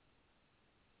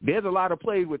 There's a lot of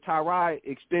plays where Tyrod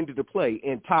extended the play,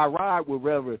 and Tyrod would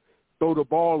rather throw the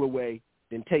ball away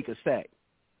than take a sack.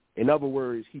 In other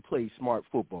words, he played smart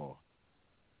football.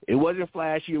 It wasn't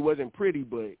flashy, it wasn't pretty,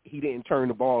 but he didn't turn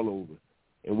the ball over.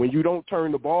 And when you don't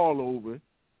turn the ball over,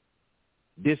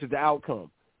 this is the outcome.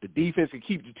 The defense can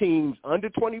keep the teams under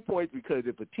 20 points because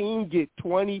if a team gets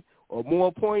 20 or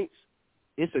more points,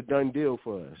 it's a done deal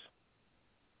for us.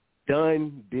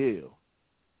 Done deal.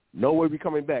 No way we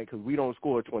coming back because we don't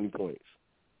score 20 points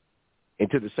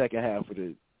into the second half of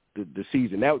the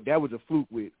season. That was a fluke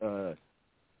with the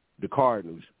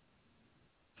Cardinals.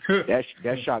 that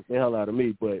shocked the hell out of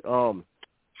me. But a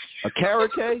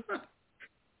carrot cake,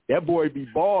 that boy be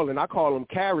balling. I call him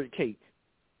carrot cake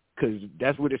because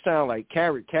that's what it sounds like.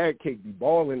 Carrot cake be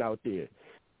balling out there.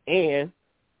 And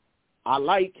I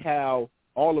like how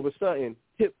all of a sudden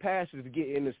tip passes get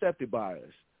intercepted by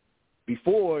us.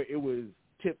 Before it was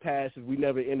tip passes, we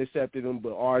never intercepted them,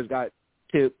 but ours got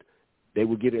tipped, they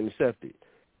would get intercepted.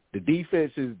 The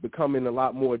defense is becoming a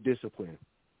lot more disciplined,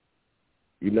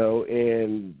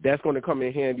 and that's going to come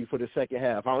in handy for the second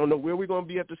half. I don't know where we're going to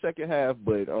be at the second half,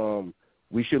 but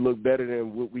we should look better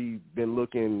than what we've been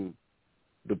looking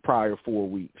the prior 4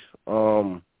 weeks.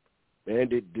 And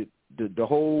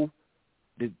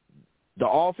the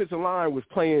offensive line was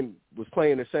playing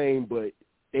the same, but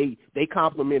they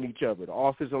complement each other. The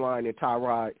offensive line and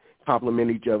Tyrod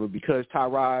complement each other because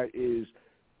Tyrod is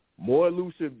more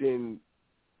elusive than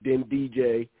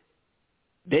DJ.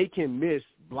 They can miss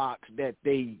blocks that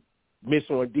they miss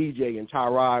on DJ, and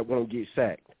Tyrod won't get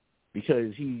sacked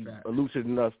because he's elusive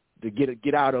enough to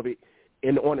get out of it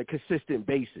on a consistent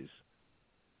basis.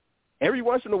 Every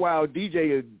once in a while,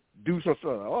 DJ would do something.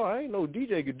 Oh, I didn't know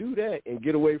DJ could do that and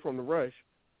get away from the rush.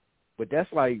 But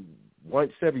that's like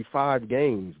once every 5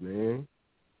 games, man.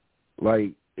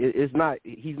 Like he's not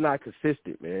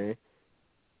consistent, man.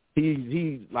 He's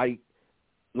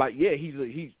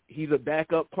a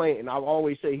backup playing, and I'll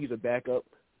always say he's a backup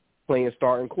playing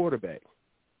starting quarterback.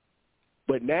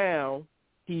 But now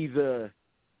he's a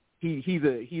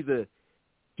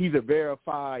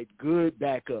verified good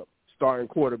backup starting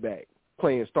quarterback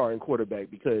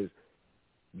because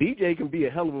DJ can be a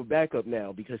hell of a backup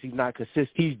now because he's not consistent.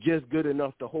 He's just good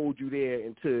enough to hold you there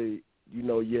until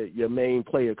your main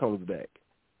player comes back.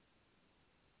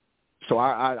 So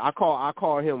I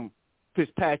call him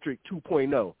Fitzpatrick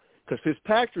 2.0 because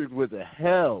Fitzpatrick was a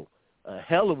hell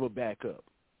of a backup,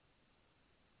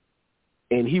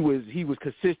 and he was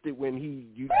consistent when he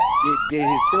did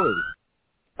his thing.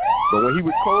 But when he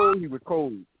was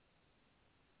cold.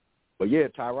 But yeah,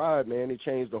 Tyrod, man, it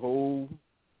changed the whole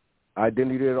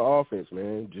identity of the offense,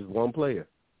 man. Just one player.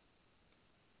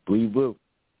 Bleed blue.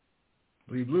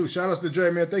 Bleed blue. Shout out to Dre,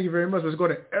 man. Thank you very much. Let's go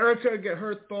to Erica, get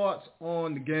her thoughts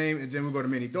on the game, and then we'll go to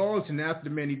Many Dogs. And after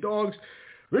the Many Dogs,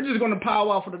 we're just going to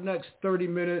powwow for the next 30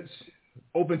 minutes.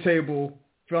 Open table,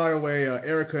 fire away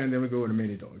Erica, and then we go to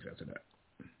Many Dogs after that.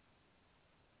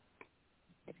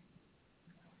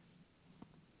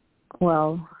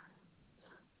 Well,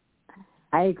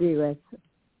 I agree with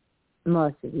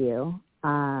most of you,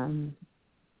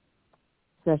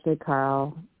 especially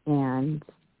Carl, and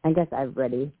I guess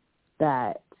everybody,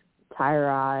 that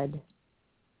Tyrod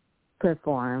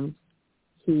performs.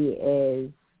 He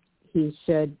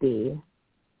should be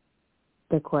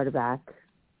the quarterback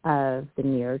of the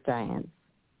New York Giants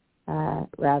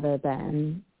rather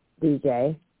than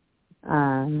DJ.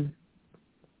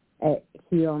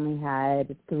 He only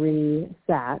had 3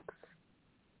 sacks.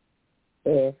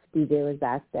 If DJ was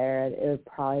back there, it would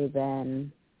probably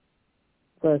been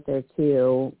closer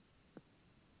to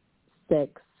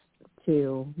 6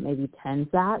 to maybe 10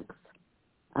 sacks.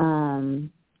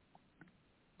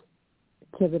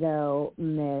 Thibodeau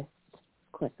missed.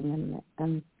 Of course, I'm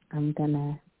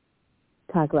gonna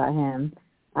talk about him.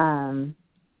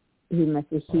 He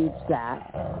missed a huge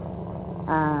sack.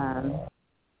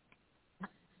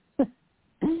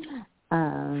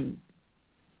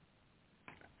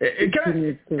 Can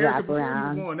needs to wrap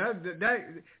around.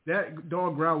 That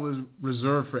dog growl was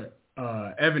reserved for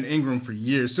Evan Ingram for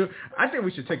years. So I think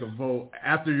we should take a vote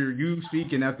after you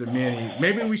speak and after Manny.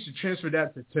 Maybe we should transfer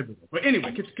that to Thibodeau. But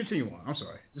anyway, continue on. I'm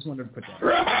sorry. Just wanted to put that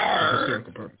for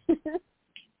historical purpose.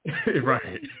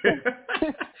 Right.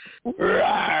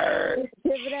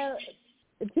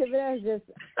 Thibodeau is just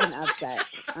an upset.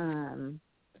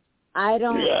 I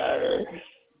don't.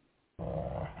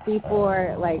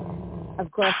 Before, like,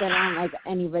 of course, I don't like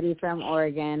anybody from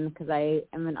Oregon because I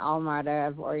am an alma mater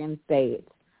of Oregon State.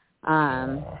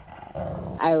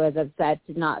 I was upset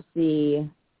to not see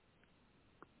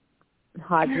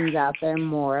Hodgins out there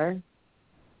more.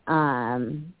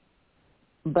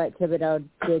 But Thibodeau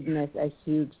did miss a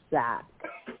huge sack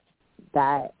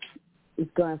that is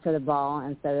going for the ball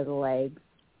instead of the legs.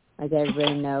 Like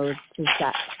everybody knows, to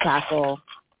tackle,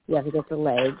 you have to get the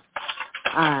legs.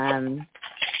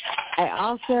 I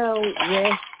also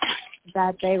wish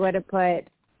that they would have put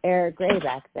Eric Gray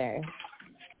back there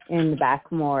in the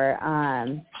back more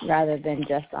rather than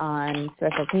just on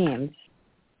special teams.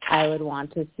 I would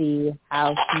want to see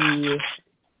how he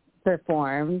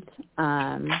performed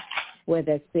with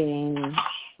it being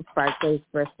Barkley's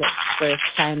first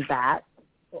time back.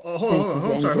 Hold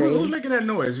on. I'm sorry. Who's making that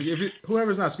noise?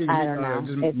 Whoever's not speaking, I don't know.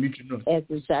 just mute your noise.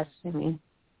 It's just to me.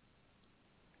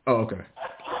 Oh, okay.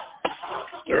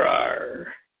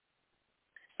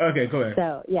 Okay, go ahead.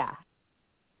 So, yeah.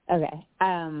 Okay.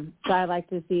 So I'd like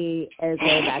to see Eric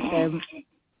Gray back there.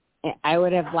 I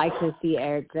would have liked to see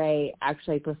Eric Gray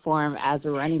actually perform as a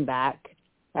running back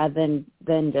rather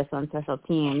than just on special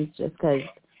teams, just because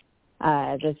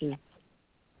this is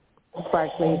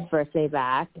Barkley's first day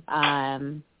back.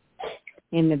 In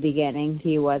the beginning,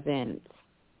 he wasn't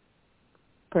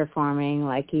performing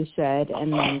like he should,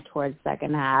 and then towards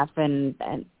second half and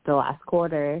the last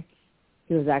quarter,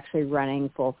 he was actually running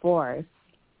full force.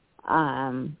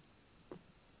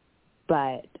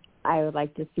 But I would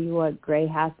like to see what Gray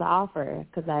has to offer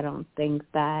because I don't think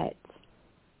that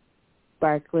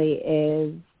Barkley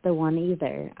is the one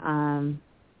either.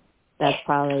 That's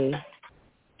probably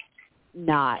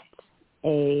not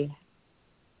a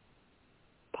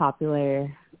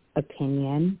popular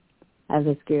opinion of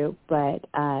this group, but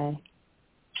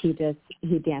he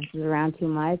dances around too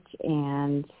much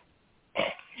and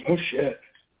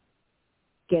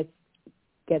gets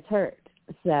hurt.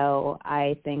 So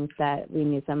I think that we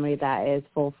need somebody that is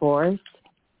full force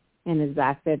and is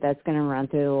back there that's going to run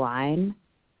through the line.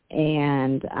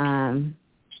 And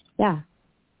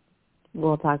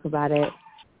we'll talk about it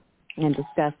and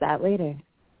discuss that later.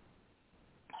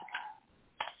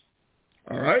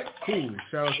 All right, cool.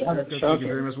 Shout out to Erica. Thank you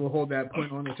very much. We'll hold that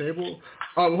point on the table.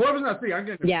 Whoever's not speaking, I'm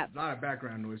getting a lot of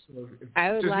background noise. So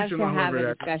I would love to have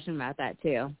a discussion about that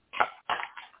too.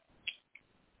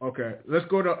 Okay, let's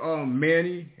go to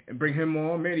Manny and bring him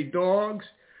on. Manny Dogs.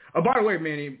 By the way,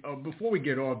 Manny, before we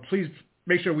get on, please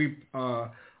make sure we plug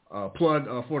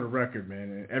For the Record, man,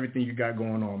 and everything you got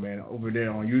going on, man, over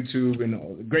there on YouTube,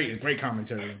 and great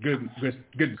commentary, good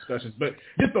discussions. But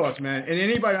your thoughts, man, and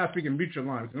anybody not speaking, mute your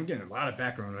line. I'm getting a lot of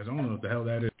background noise. I don't know what the hell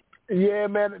that is. Yeah,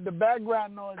 man, the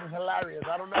background noise is hilarious.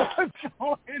 I don't know what's going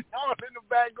on in the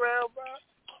background, bro.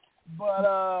 But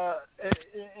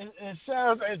it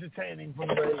sounds entertaining from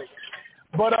the very least.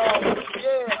 But check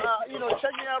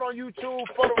me out on YouTube,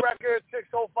 For the Record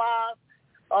 605.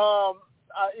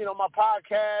 My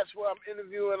podcast where I'm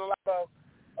interviewing a lot of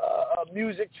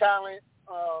music talent,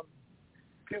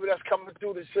 people that's coming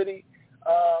through the city.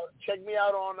 Check me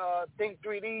out on Think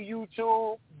 3D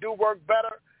YouTube. Do Work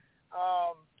Better.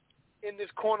 In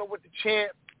this corner with the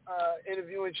champ.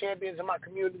 Interviewing champions in my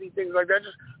community, things like that.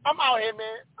 I'm out here,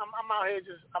 man. I'm out here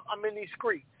I'm in these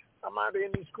streets. I'm out here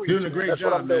in these streets. Doing a great That's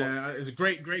what job, I'm doing. man.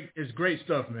 It's great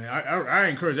stuff, man. I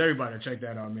encourage everybody to check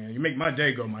that out, man. You make my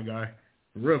day go, my guy.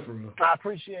 For real. I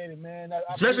appreciate it, man.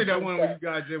 Especially that one when you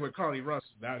guys did with Carly Russell.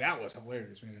 That was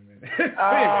hilarious, man.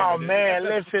 Oh man,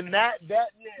 listen, that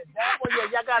one,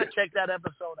 y'all gotta check that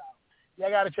episode out. Y'all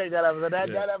gotta check that episode.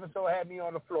 That episode had me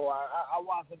on the floor. I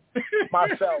watched it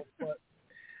myself,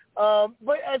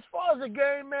 but as far as the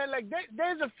game, man, like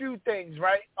there's a few things,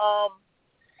 right?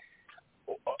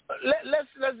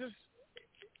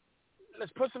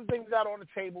 Let's put some things out on the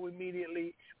table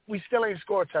immediately. We still ain't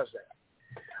scored a touchdown.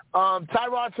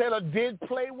 Tyrod Taylor did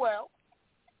play well,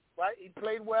 right? He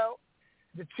played well.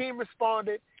 The team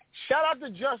responded. Shout out to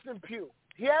Justin Pugh.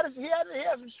 He had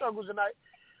some struggles tonight,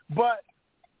 but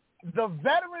the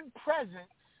veteran presence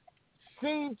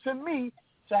seemed to me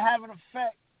to have an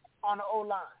effect on the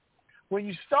O-line. When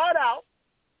you start out,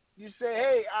 you say,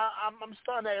 "Hey, I'm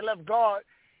starting at left guard."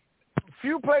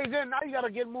 Few plays in, now you got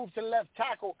to get moved to left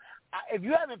tackle. If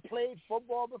you haven't played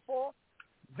football before,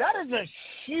 that is a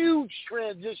huge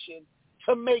transition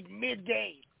to make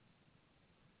mid-game.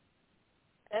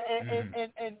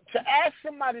 And to ask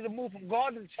somebody to move from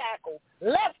guard to tackle,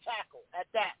 left tackle at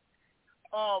that,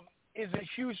 is a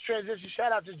huge transition.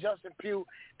 Shout out to Justin Pugh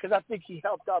because I think he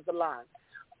helped out the line.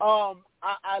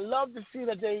 I love to see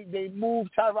that they move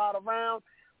Tyrod around.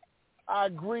 I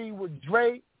agree with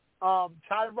Dre.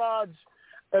 Tyrod's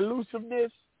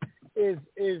elusiveness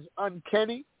is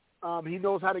uncanny. He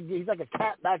knows how to get. He's like a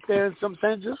cat back there in some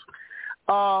senses.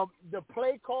 The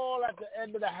play call at the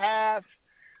end of the half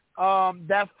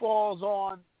that falls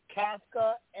on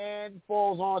Kafka and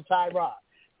falls on Tyrod.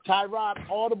 Tyrod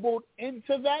audibled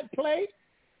into that play,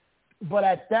 but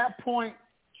at that point,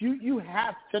 you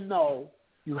have to know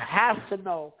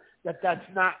that that's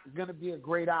not going to be a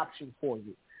great option for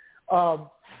you.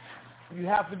 You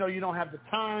have to know you don't have the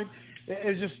time.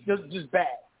 It's just bad.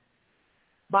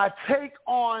 My take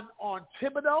on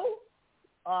Thibodeau,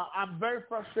 I'm very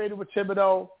frustrated with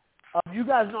Thibodeau. You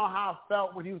guys know how I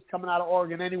felt when he was coming out of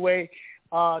Oregon. Anyway,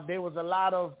 there was a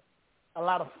lot of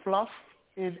fluff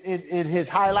in his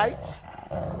highlights.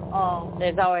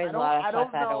 There's always a lot of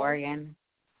fluff out of Oregon.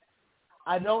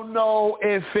 I don't know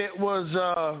if it was.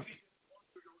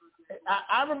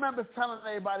 I remember telling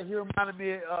everybody he reminded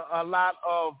me a lot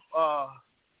of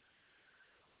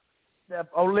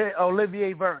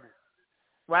Olivier Vernon,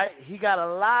 right? He got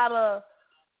a lot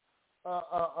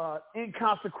of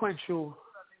inconsequential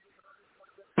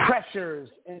pressures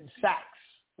and sacks,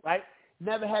 right?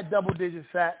 Never had double-digit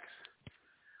sacks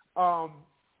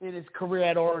in his career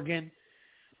at Oregon.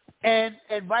 And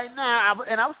right now,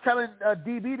 I was telling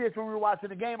DB this when we were watching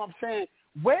the game, I'm saying,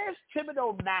 where's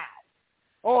Thibodeau now?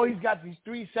 Oh, he's got these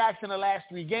 3 sacks in the last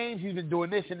 3 games. He's been doing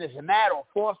this and this and that, or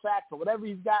 4 sacks, or whatever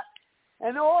he's got.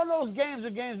 And all those games are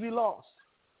games we lost.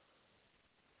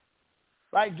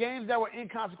 Right? Games that were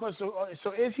inconsequential.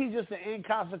 So is he just an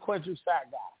inconsequential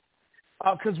sack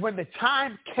guy? Because when the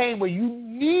time came where you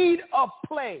need a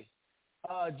play,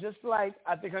 just like,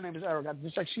 I think her name is Erica,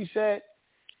 just like she said,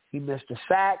 he missed a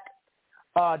sack.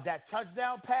 That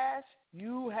touchdown pass,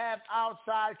 you have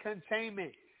outside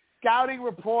containment. Scouting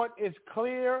report is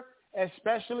clear,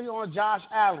 especially on Josh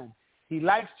Allen. He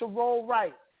likes to roll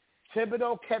right.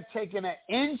 Thibodeau kept taking an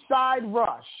inside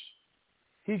rush.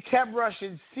 He kept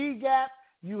rushing C-gap.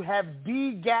 You have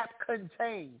D-gap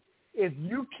contained. If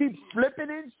you keep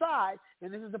flipping inside,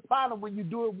 and this is the problem when you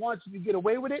do it once and you get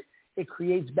away with it, it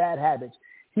creates bad habits.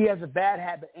 He has a bad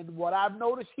habit. And what I've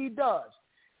noticed he does,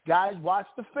 guys, watch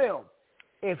the film.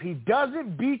 If he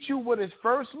doesn't beat you with his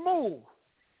first move,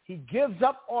 he gives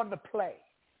up on the play.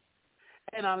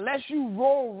 And unless you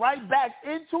roll right back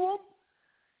into him,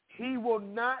 he will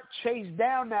not chase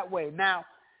down that way. Now,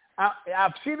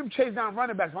 I've seen him chase down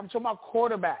running backs. I'm talking about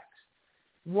quarterbacks.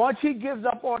 Once he gives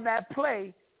up on that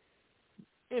play,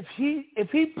 if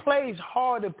he plays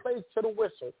hard and plays to the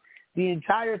whistle the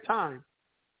entire time,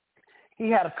 he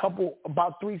had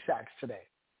about 3 sacks today,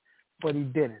 but he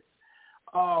didn't.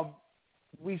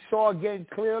 We saw again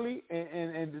clearly,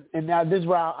 and now this is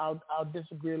where I'll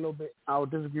disagree a little bit. I'll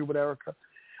disagree with Erica.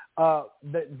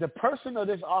 The person of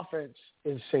this offense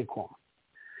is Saquon,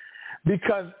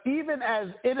 because even as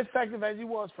ineffective as he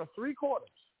was for 3 quarters,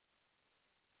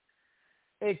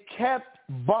 it kept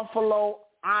Buffalo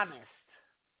honest.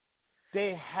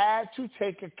 They had to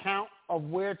take account of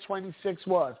where 26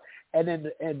 was, and in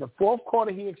the 4th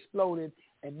quarter he exploded,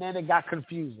 and then it got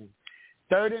confusing.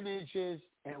 3rd and inches.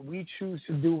 And we choose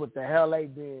to do what the hell they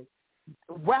did.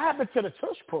 What happened to the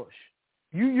tush push?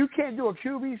 You can't do a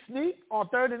QB sneak on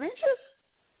 3rd and inches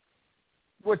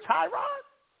with Tyrod?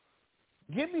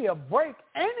 Give me a break.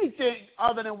 Anything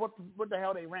other than what the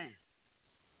hell they ran.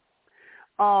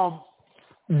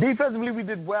 Defensively, we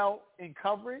did well in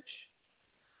coverage.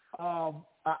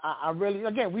 I really,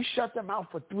 again, we shut them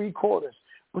out for 3 quarters,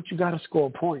 but you got to score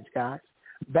points, guys.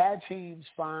 Bad teams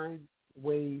find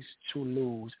ways to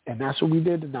lose, and that's what we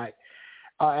did tonight.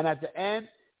 And at the end,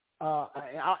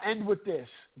 I'll end with this.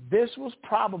 This was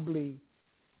probably,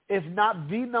 if not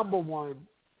the number one,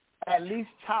 at least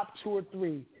top 2 or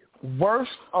 3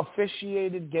 worst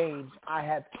officiated games I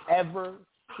have ever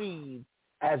seen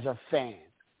as a fan.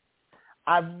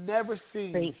 I've never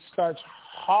seen such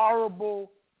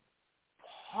horrible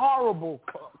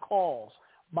calls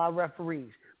by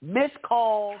referees. Missed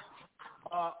calls,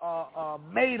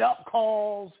 made up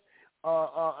calls,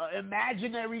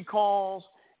 imaginary calls.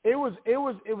 It was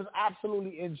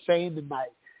absolutely insane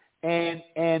tonight. And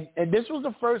this was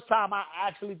the first time I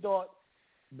actually thought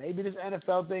maybe this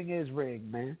NFL thing is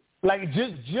rigged, man. Like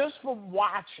just from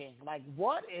watching, like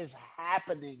what is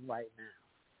happening right now?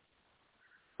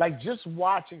 Like just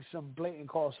watching some blatant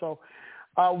calls. So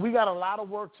we got a lot of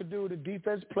work to do. The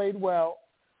defense played well,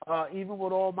 even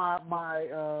with all my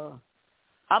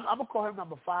I'm gonna call him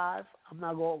number 5. I'm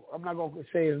not gonna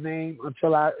say his name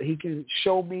until he can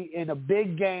show me in a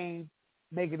big game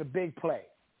making a big play.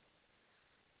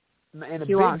 In a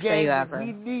big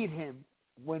game,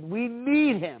 when we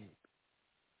need him,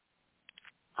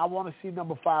 I want to see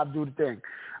number 5 do the thing.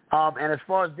 And as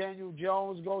far as Daniel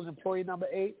Jones goes, employee number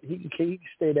 8, he can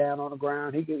stay down on the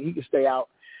ground. He can stay out.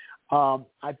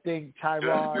 I think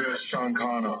Tyrod. Yes, Sean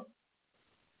Connor.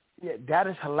 Yeah, that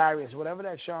is hilarious. Whatever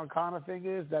that Sean Connor thing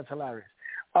is, that's hilarious.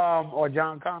 Or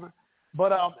John Connor.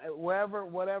 But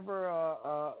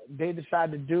whatever they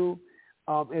decide to do,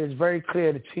 it is very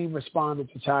clear the team responded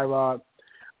to Tyrod.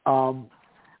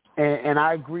 And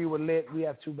I agree with Lit. We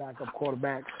have 2 backup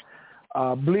quarterbacks.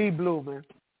 Bleed blue, man.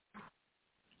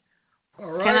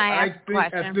 All right. Can I ask a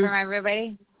question from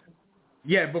everybody?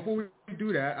 Yeah, before we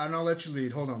do that, and I'll let you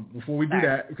lead. Hold on. Before we do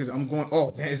that, because I'm going,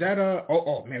 is that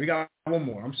man, we got one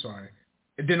more. I'm sorry.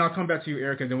 And then I'll come back to you,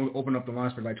 Eric, and then we'll open up the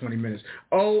lines for like 20 minutes.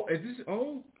 This has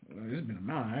been a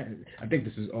minute. I think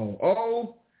this is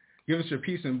give us your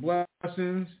peace and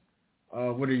blessings.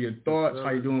 What are your thoughts?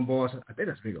 How you doing, boss? I think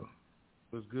that's big O.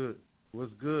 What's good?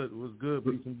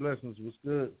 Peace and blessings. What's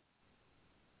good?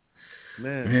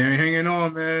 Man, hanging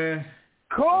on, man.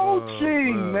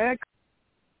 Coaching, man.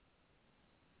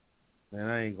 Man,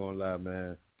 I ain't gonna lie,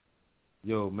 man.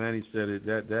 Yo, Manny said it.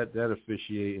 That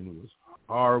officiating was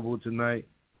horrible tonight.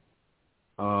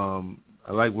 I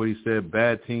like what he said.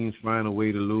 Bad teams find a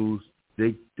way to lose.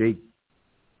 They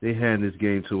hand this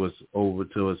game over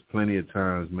to us plenty of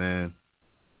times, man.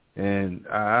 And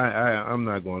I'm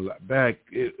not gonna lie.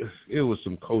 It was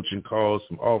some coaching calls,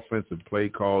 some offensive play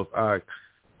calls. I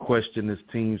question this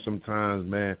team sometimes,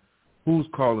 man. Who's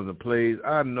calling the plays?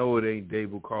 I know it ain't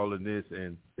Dable calling this,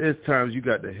 and there's times you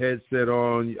got the headset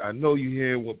on. I know you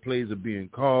hearing what plays are being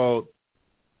called.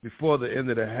 Before the end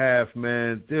of the half,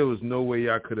 man, there was no way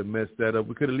y'all could have messed that up.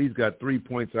 We could have at least got 3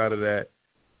 points out of that.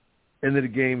 End of the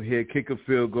game here, kick a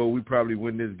field goal, we probably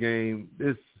win this game.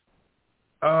 This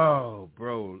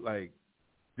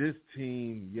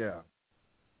team, yeah.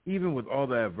 Even with all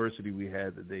the adversity we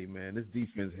had today, man, this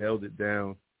defense held it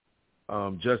down.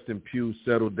 Justin Pugh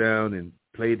settled down and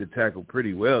played the tackle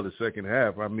pretty well the second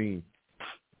half. I mean,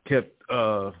 kept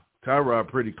Tyrod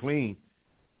pretty clean.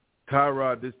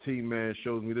 Tyrod, this team, man,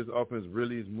 shows me this offense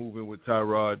really is moving with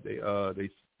Tyrod.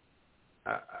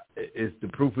 It's the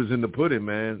proof is in the pudding,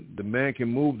 man. The man can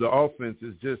move. The offense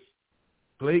is just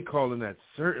play calling at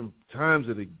certain times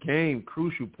of the game,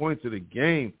 crucial points of the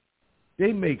game.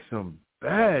 They make some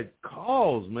bad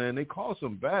calls, man. They call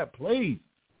some bad plays.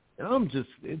 And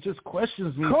it just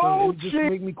questions me. It just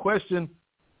make me question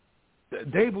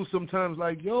Dable sometimes,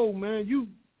 like, yo, man,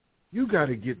 you got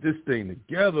to get this thing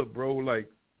together, bro. Like,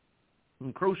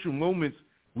 in crucial moments,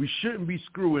 we shouldn't be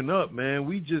screwing up, man.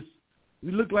 We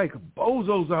look like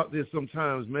bozos out there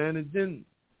sometimes, man. And then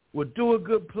we'll do a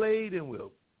good play, then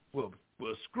we'll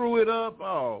screw it up.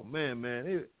 Oh,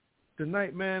 man.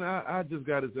 Tonight, man, I just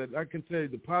got to say, I can tell you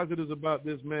the positives about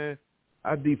this, man.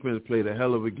 Our defense played a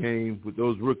hell of a game with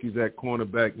those rookies at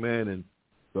cornerback, man, and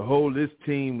this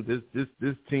team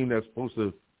that's supposed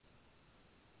to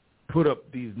put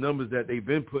up these numbers that they've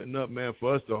been putting up, man,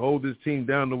 for us to hold this team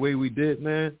down the way we did,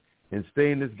 man, and stay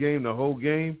in this game the whole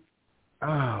game.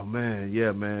 Oh, man,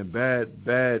 yeah, man,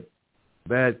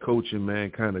 bad coaching, man,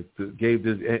 kind of gave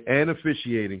this, and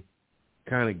officiating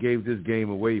kind of gave this game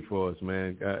away for us,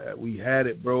 man. We had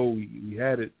it, bro. We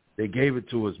had it. They gave it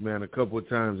to us, man, a couple of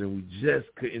times, and we just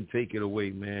couldn't take it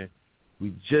away, man.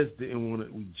 We just didn't want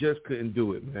to. We just couldn't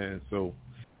do it, man. So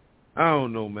I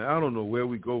don't know, man. I don't know where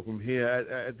we go from here.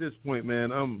 At this point,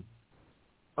 man, I'm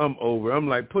over. I'm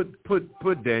like, put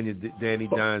Danny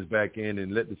Dimes back in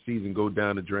and let the season go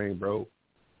down the drain, bro.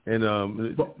 And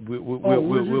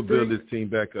we'll build this team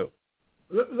back up.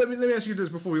 Let me ask you this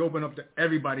before we open up to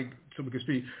everybody so we can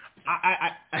speak.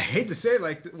 I hate to say it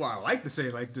like this. Well, I like to say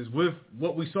it like this. With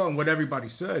what we saw and what everybody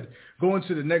said, going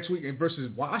to the next week versus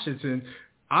Washington,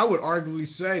 I would arguably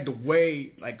say the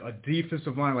way like a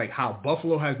defensive line, like how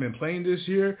Buffalo has been playing this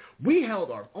year, we held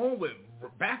our own with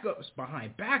backups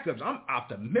behind backups. I'm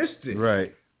optimistic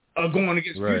going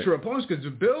against future opponents because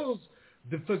the Bills'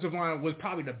 defensive line was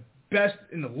probably the best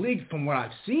in the league from what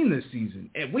I've seen this season,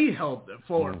 and we held it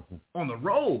forward on the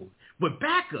road with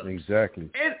backups. Exactly.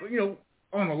 And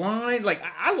on the line, like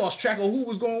I lost track of who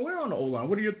was going where on the O-line.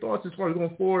 What are your thoughts as far as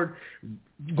going forward,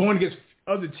 going against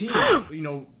other teams,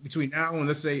 between now and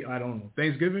let's say, I don't know,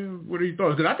 Thanksgiving? What are your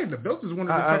thoughts? Because I think the Bills is one of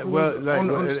the tougher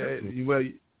ones. Well,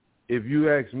 if you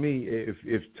ask me,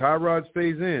 if Tyrod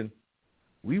stays in,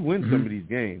 we win some of these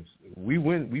games. We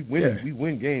win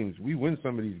games. We win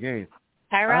some of these games.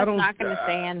 Tyrod's not going to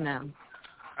stay in them.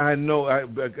 I know.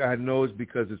 I know it's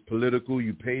because it's political.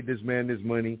 You paid this man this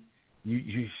money.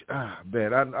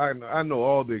 Man, I know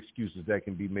all the excuses that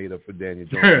can be made up for Daniel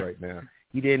Jones right now.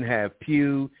 He didn't have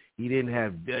Pugh. He didn't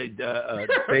have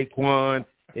Saquon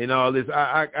and all this.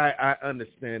 I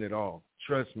understand it all.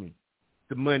 Trust me.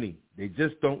 The money. They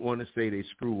just don't want to say they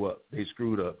screwed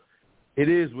up. It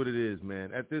is what it is,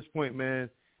 man. At this point, man,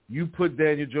 you put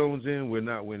Daniel Jones in, we're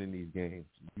not winning these games.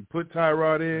 You put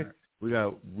Tyrod in,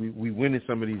 we winning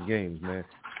some of these games, man.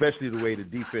 Especially the way the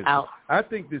defense. I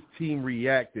think this team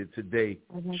reacted today,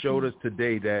 showed us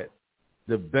today that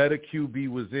the better QB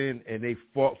was in, and they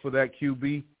fought for that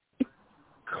QB.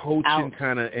 Coaching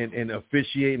kind of and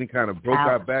officiating kind of broke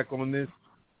our back on this,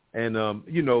 and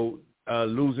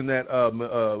losing that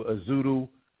Azudu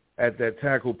at that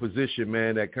tackle position,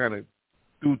 man, that kind of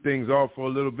threw things off for a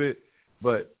little bit.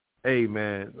 But hey,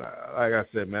 man, like I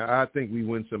said, man, I think we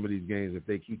win some of these games if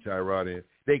they keep Tyrod in.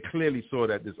 They clearly saw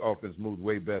that this offense moved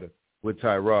way better with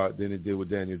Tyrod than it did with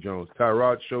Daniel Jones.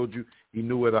 Tyrod showed you he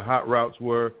knew where the hot routes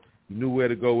were. He knew where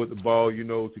to go with the ball,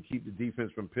 to keep the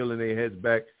defense from peeling their heads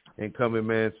back and coming,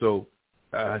 man. So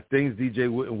things DJ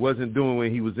wasn't doing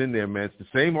when he was in there, man. It's the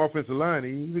same offensive line.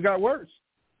 He even got worse.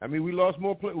 I mean, we lost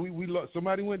more play. We lost,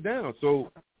 somebody went down.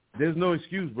 So there's no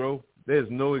excuse, bro. There's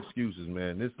no excuses,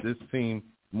 man. This team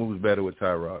moves better with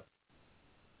Tyrod.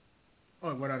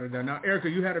 Oh, without a doubt. Now, Erica,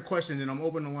 you had a question, and I'm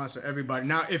opening the lines to everybody.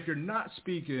 Now, if you're not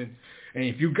speaking, and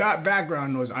if you got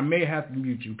background noise, I may have to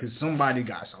mute you because somebody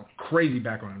got some crazy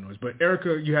background noise. But,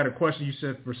 Erica, you had a question you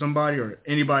said for somebody or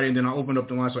anybody, and then I'll open up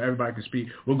the line so everybody can speak.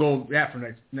 We'll go that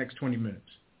for next 20 minutes.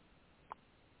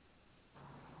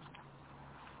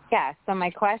 Yeah, so my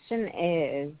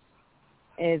question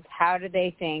is how do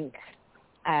they think,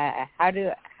 how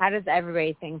does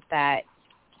everybody think that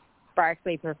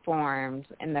Barkley performed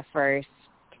in the first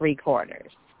 3 quarters?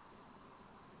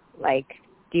 Like,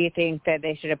 do you think that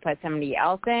they should have put somebody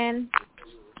else in?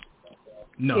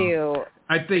 No.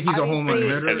 I think he's a home run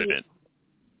hitter.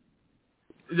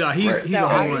 No, he's a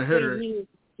home run hitter.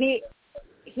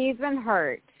 He's been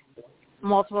hurt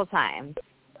multiple times.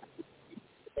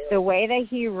 The way that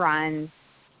he runs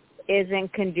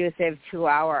isn't conducive to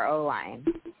our O-line.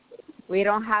 We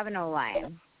don't have an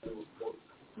O-line.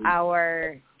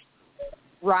 Our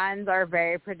runs are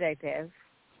very predictive.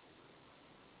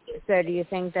 So do you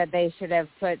think that they should have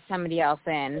put somebody else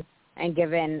in and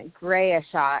given Gray a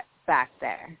shot back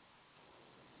there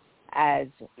as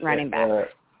running back?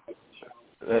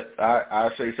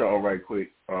 I'll say something right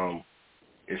quick.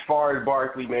 As far as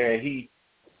Barkley, man,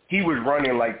 he was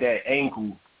running like that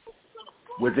ankle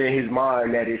within his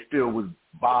mind that it still was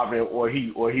bobbing or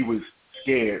he was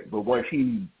scared. But once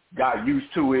he got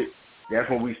used to it, that's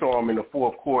when we saw him in the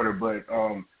fourth quarter. But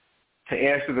to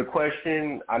answer the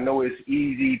question, I know it's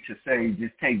easy to say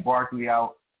just take Barkley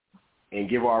out and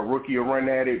give our rookie a run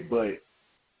at it. But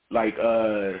like,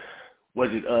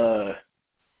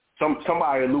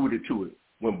 somebody alluded to it.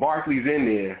 When Barkley's in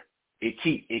there, it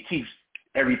keeps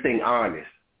everything honest.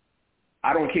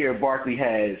 I don't care if Barkley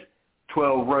has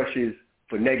 12 rushes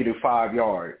for -5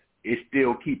 yards. It's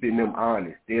still keeping them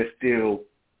honest. They're still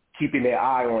keeping their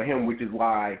eye on him, which is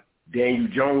why Daniel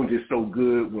Jones is so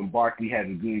good when Barkley has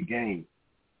a good game,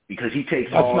 because he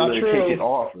takes all the attention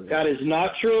off of it. That is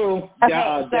not true.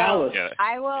 Okay, Dallas. Yeah.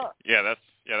 I will. Yeah, that's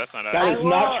not. That is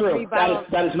not true.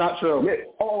 That is not true. Yeah.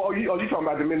 Oh, you talking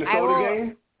about the Minnesota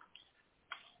game?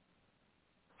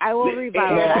 I I will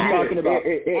rebuttal No, that. I'm talking about.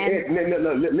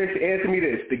 No, listen, answer me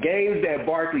this: the games that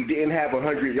Barkley didn't have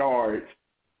 100 yards,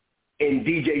 and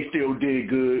DJ still did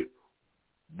good.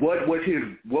 What was his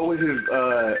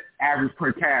average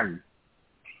per carry?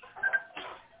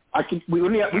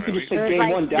 We could just say game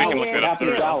one Dallas. What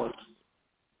happened to Dallas?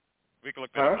 We can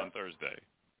look that up on Thursday.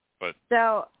 But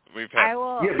so we've had, I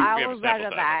will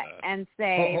rebuttal that and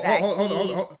say Hold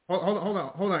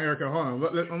on, Erica. Hold on.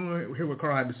 I'm going to hear what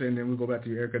Carl had to say, and then we'll go back to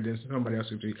you, Erica, then somebody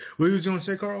else will see. What was you going to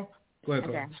say, Carl? Go ahead,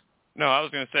 Carl. Okay. No, I was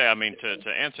going to say, I mean, to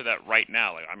answer that right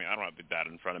now, I don't have the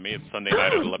data in front of me. It's Sunday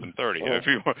night at 11:30. If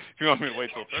you want me to wait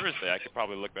till Thursday, I could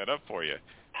probably look that up for you.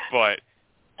 But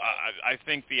I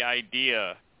think the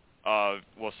idea of,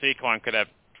 Saquon could have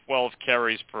 12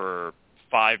 carries for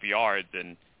 5 yards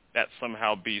and that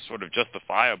somehow be sort of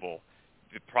justifiable.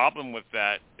 The problem with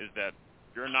that is that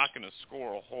you're not going to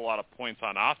score a whole lot of points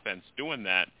on offense doing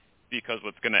that, because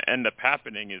what's going to end up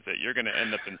happening is that you're going to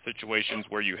end up in situations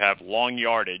where you have long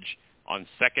yardage on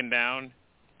second down,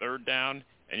 third down,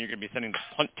 and you're going to be sending the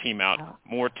punt team out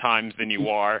more times than you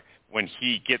are when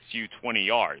he gets you 20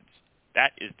 yards.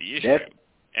 That is the issue.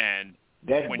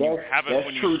 That's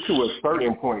true to a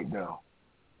certain point, though.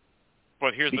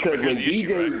 But here's the issue,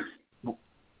 right?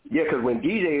 Yeah, because when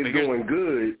DJ is doing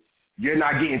good, you're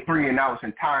not getting 3 and outs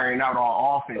and tiring out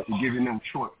our offense and giving them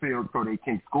short fields so they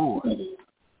can score.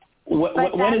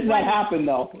 When does that happen,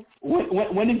 though?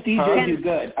 When is DJ do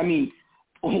good? I mean,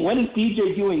 when is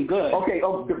DJ doing good? Okay,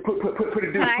 put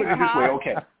it this way.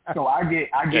 Okay, so I get.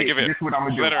 This is what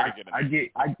I'm gonna do.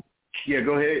 Yeah,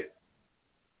 go ahead.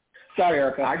 Sorry,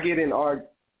 Erica. I get in our.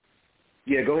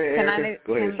 Yeah, go ahead, Erica.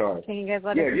 Go ahead. Sorry. Can you guys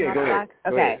let us go ahead. Okay.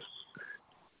 Go ahead.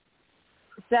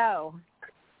 So,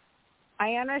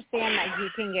 I understand that he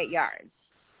can get yards,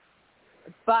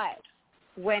 but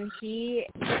when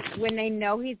they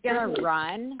know he's going to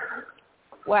run,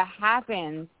 what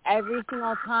happens every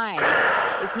single time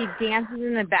is he dances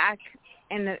in the back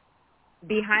and the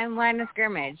behind line of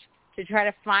scrimmage to try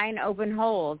to find open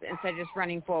holes instead of just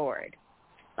running forward.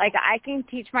 Like, I can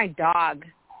teach my dog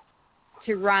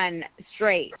to run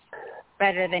straight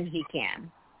better than he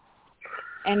can.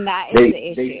 And that is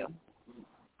the issue.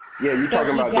 Yeah, you're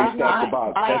talking about they stack the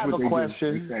box. That's what they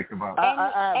do. They stack the box.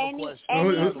 I have a question.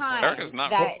 Anytime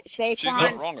that Saquon, she's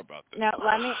not wrong about that. No,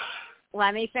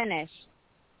 let me finish.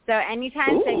 So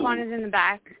anytime Saquon is in the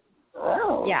back,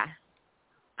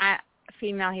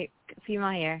 female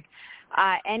here.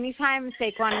 Anytime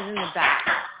Saquon is in the back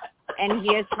and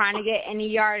he is trying to get any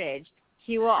yardage,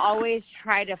 he will always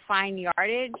try to find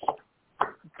yardage,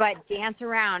 but dance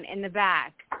around in the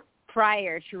back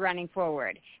prior to running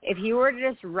forward. If he were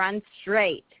to just run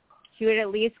straight, he would at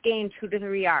least gain 2 to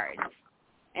 3 yards.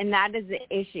 And that is the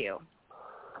issue.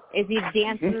 Is he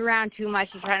dances around too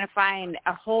much to trying to find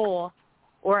a hole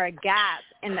or a gap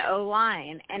in the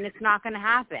O-line, and it's not going to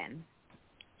happen.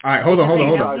 All right, hold on.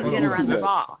 He's going to run the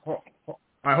ball. All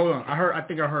right, hold on. I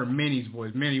think I heard Manny's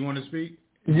voice. Manny, you want to speak?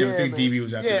 Yeah, I think DB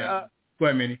was after that. Go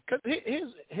ahead, Manny.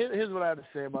 Here's what I have to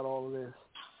say about all of this.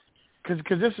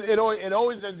 Because it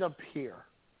always ends up here,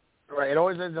 right? It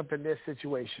always ends up in this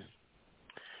situation.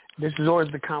 This is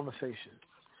always the conversation.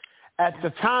 At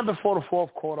the time before the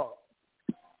fourth quarter,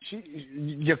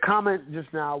 your comment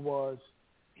just now was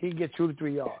he'd get 2 to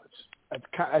 3 yards. At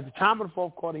the time of the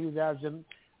fourth quarter, he was averaging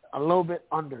a little bit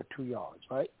under 2 yards,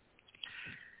 right?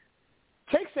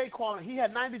 Take Saquon. He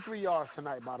had 93 yards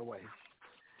tonight, by the way.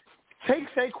 Take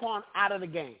Saquon out of the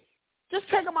game. Just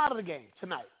take him out of the game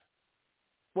tonight.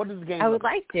 What does the game I look would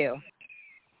like to.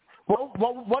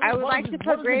 I would like to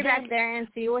put Gray back there and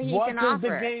see what he can offer. What does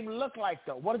the game look like,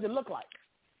 though? What does it look like?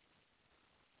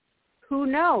 Who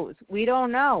knows? We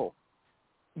don't know.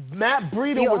 Matt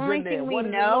Breida was in there. What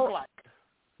does it look like?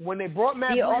 When they brought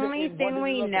Matt Breida in, what did it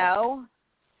look like?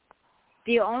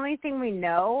 The only thing we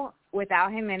know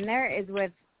without him in there is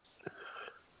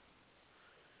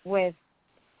with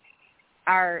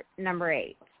our number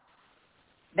 8.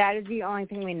 That is the only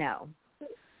thing we know.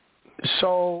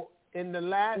 So in the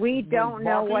last, we don't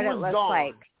know what it looks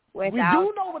like without. We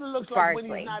do know what it looks like when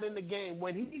he's not in the game.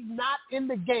 When he's not in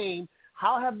the game,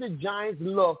 how have the Giants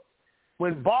looked?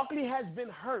 When Barkley has been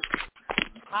hurt,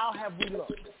 how have we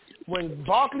looked? When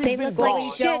Barkley's been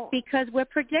gone, because we're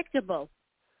predictable.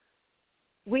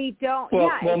 We don't.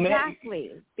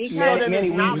 Exactly. Because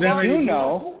you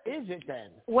know. Who is it then?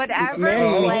 Whatever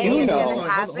play is going to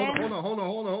happen. Hold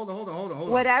on.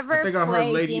 Whatever I think I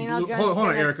heard Lady Blue. Hold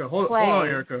on, Erica. Hold on,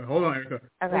 Erica. Okay. Hold on,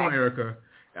 Erica.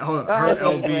 Hold on. I heard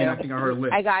LB, and I think I heard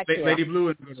Lit. I got you. Lady Blue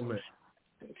is going to Lit.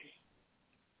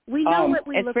 We know what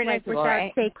we look like without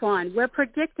right? Saquon. We're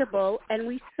predictable, and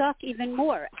we suck even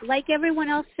more. Like everyone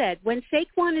else said, when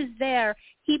Saquon is there,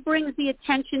 he brings the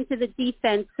attention to the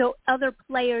defense so other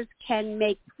players can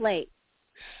make plays.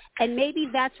 And maybe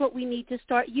that's what we need to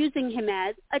start using him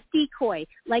as, a decoy,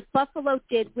 like Buffalo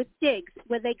did with Diggs,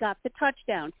 where they got the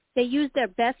touchdown. They used their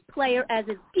best player as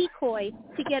a decoy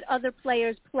to get other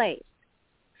players plays.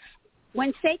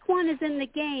 When Saquon is in the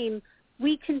game,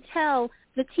 we can tell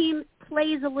the team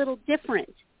plays a little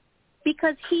different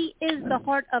because he is the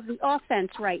heart of the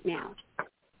offense right now.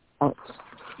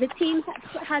 The team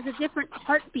has a different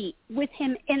heartbeat with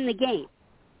him in the game.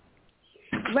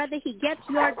 Whether he gets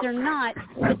yards or not,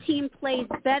 the team plays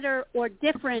better or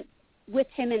different with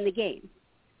him in the game.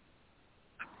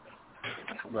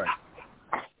 Right.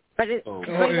 But you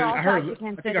also have to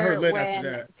consider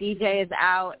when DJ is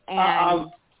out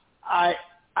and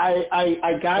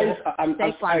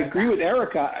I agree with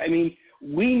Erica. I mean,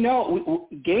 we know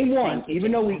game one,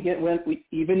 even though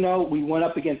we went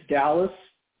up against Dallas,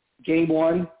 game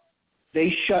one,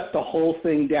 they shut the whole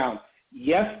thing down.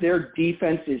 Yes, their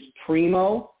defense is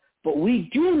primo, but we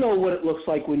do know what it looks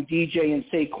like when DJ and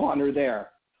Saquon are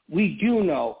there. We do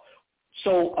know.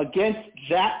 So against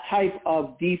that type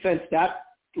of defense, that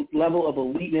level of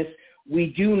eliteness, we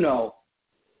do know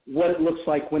what it looks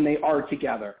like when they are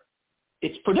together.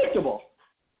 It's predictable.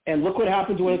 And look what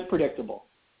happens when it's predictable.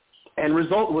 And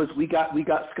result was we got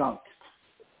skunked.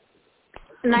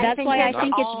 And that's why I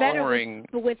think it's better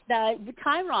with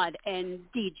Tyrod and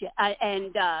DJ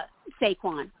and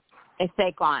Saquon. It's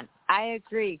Saquon. I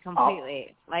agree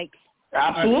completely.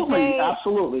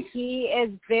 Absolutely. He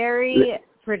is very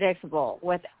predictable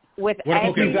with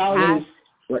every values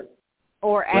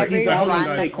or every run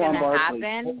that's going to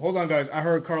happen. Hold on, guys. I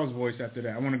heard Carl's voice after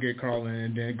that. I want to get Carl in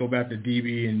and then go back to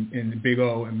DB and Big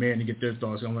O and Manny get their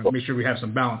thoughts. I want to make sure we have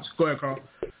some balance. Go ahead, Carl.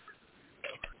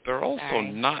 They're also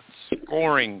not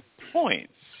scoring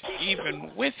points, even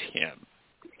with him.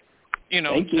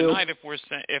 Tonight,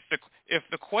 if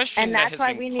the question and that's that has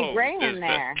why been we need Gray in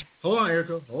there. Hold on,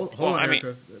 Erica. Hold on,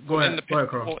 Erica. Go ahead,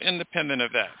 Carl. Well, independent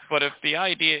of that, but if the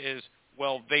idea is,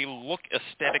 well, they look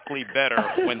aesthetically better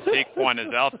when Saquon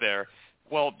is out there,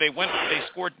 well, they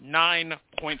scored 9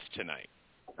 points tonight.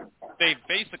 They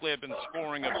basically have been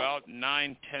scoring about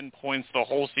 9-10 points the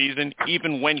whole season,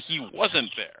 even when he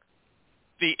wasn't there.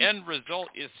 The end result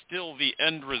is still the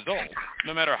end result,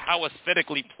 no matter how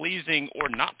aesthetically pleasing or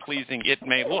not pleasing it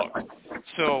may look.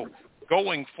 So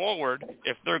going forward,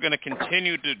 if they're going to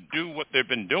continue to do what they've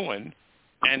been doing,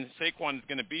 and Saquon's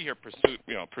going to be here,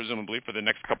 presumably for the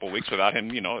next couple of weeks without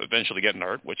him, eventually getting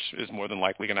hurt, which is more than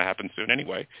likely going to happen soon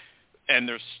anyway, and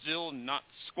they're still not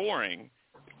scoring,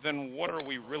 then what are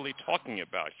we really talking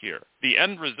about here? The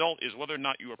end result is whether or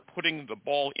not you are putting the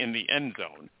ball in the end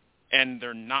zone, and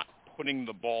they're not putting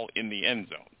the ball in the end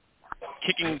zone.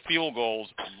 Kicking field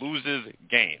goals loses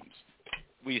games.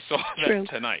 We saw that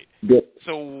tonight.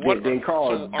 So what? Are we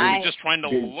just trying to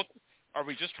look? Are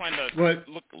we just trying to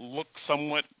look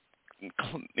somewhat,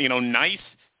 nice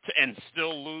and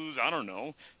still lose? I don't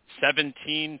know,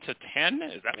 17-10.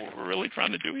 Is that what we're really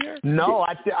trying to do here? No,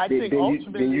 I think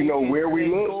ultimately, then you know where we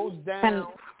look. Goes down.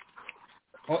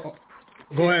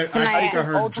 Go ahead. I think I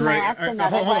heard Dre.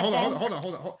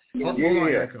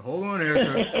 Hold on,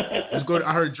 Erica. Let's go.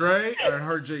 I heard Dre. I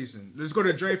heard Jason. Let's go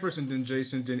to Dre first, and then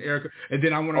Jason, then Erica, and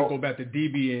then I want to go back to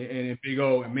DB and Big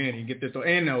O and Manny and get this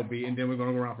and LB, and then we're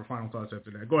gonna go around for final thoughts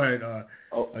after that. Go ahead,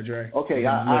 Dre. Okay,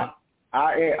 I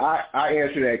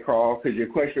answer that, Carl, because your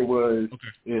question was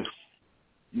if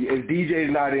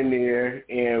DJ's not in there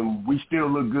and we still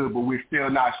look good, but we're still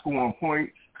not scoring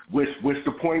points. What's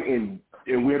the point and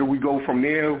where do we go from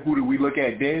there? Who do we look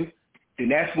at then? And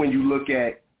that's when you look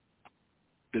at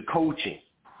the coaching.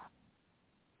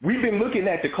 We've been looking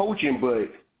at the coaching, but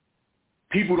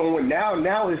people don't.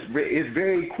 Now it's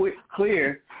very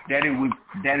clear that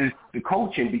is the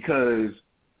coaching, because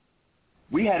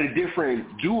we had a different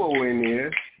duo in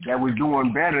there that was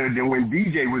doing better than when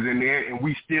DJ was in there, and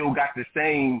we still got the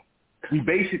same. We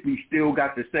basically still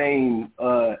got the same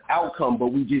outcome,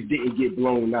 but we just didn't get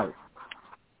blown out.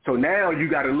 So now you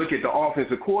got to look at the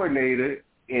offensive coordinator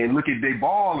and look at their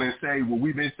ball and say, well,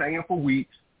 we've been saying for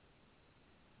weeks,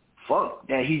 fuck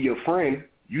that he your friend.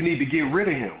 You need to get rid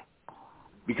of him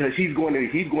because he's going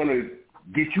to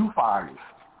get you fired.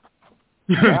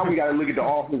 Now we got to look at the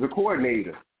offensive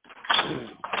coordinator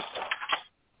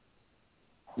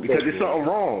because it's something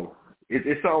wrong.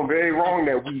 It's something very wrong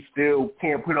that we still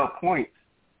can't put up points.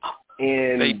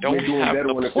 And they don't we're doing have better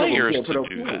the when players the to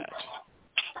do that.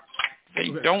 They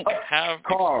don't have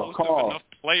enough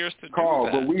players to do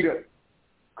that.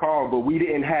 But we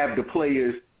didn't have the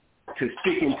players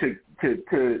sticking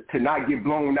to not get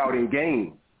blown out in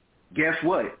games. Guess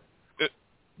what?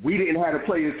 We didn't have the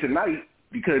players tonight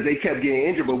because they kept getting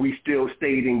injured, but we still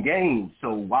stayed in games.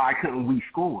 So why couldn't we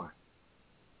score?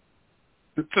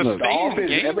 The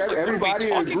offense, everybody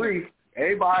agree.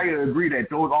 Everybody agree that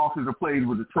those offensive plays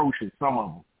was atrocious. Some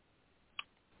of them.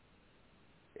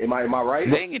 Am I right?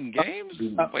 Staying in games?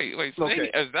 Wait.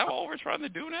 Is that what we're trying to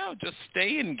do now? Just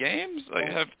stay in games?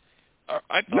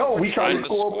 I thought we trying to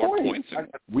score points.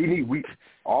 We need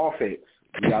offense.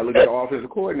 We gotta look at the offensive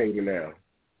coordinator now.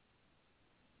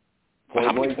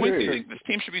 How many points do you think this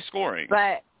team should be scoring?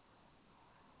 But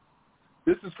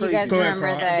this is crazy. Go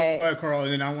ahead, Carl,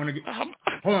 and then I want to get.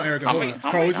 Hold on, Erica. Hold on.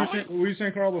 Carl, what were you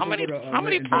saying, Carl? How many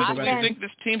points do you think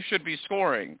this team should be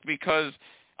scoring? Because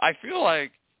I feel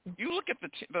like you look at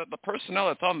the personnel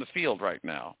that's on the field right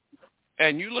now,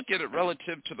 and you look at it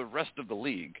relative to the rest of the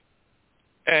league.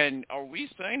 And are we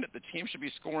saying that the team should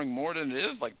be scoring more than it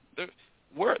is? Like,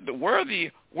 where are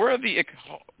the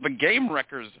game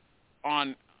records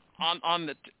on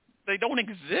the? They don't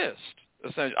exist.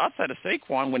 Outside of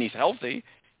Saquon, when he's healthy,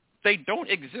 they don't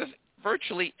exist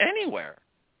virtually anywhere.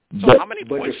 So how many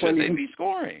points should they be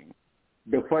scoring?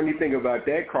 The funny thing about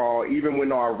that, Carl, even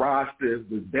when our roster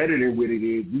was better than what it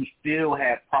is, we still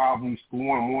had problems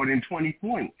scoring more than 20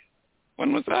 points.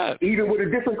 When was that? Even with a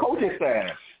different coaching staff.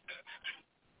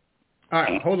 All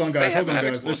right, hold on, guys.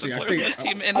 Let's see. I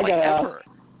think ever.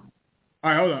 All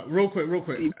right, hold on, real quick.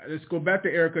 Let's go back to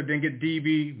Erica, then get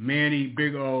DB, Manny,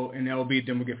 Big O, and LB.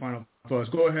 Then we'll get final thoughts.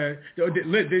 Go ahead. Did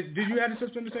you have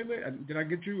something to say, Lit? Did I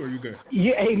get you, or are you good?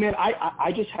 Yeah, hey man,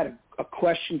 I just had a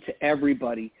question to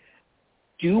everybody.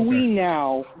 Do we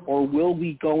now, or will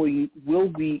we going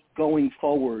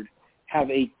forward have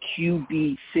a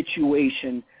QB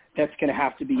situation that's going to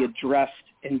have to be addressed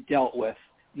and dealt with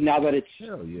now that it's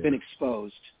been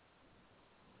exposed?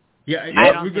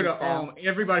 Yeah, we're gonna.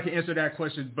 Everybody can answer that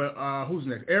question, but who's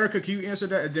next? Erica, can you answer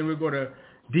that? And then we'll go to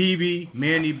DB,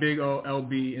 Manny, Big O,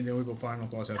 LB, and then we'll go final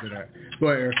thoughts after that. Go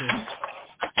ahead, Erica.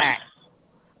 All right.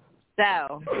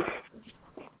 So,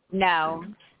 no,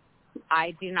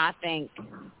 I do not think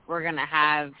we're gonna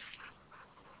have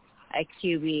a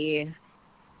QB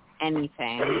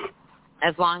anything.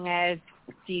 As long as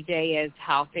CJ is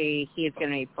healthy, he's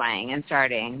going to be playing and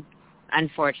starting,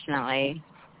 unfortunately.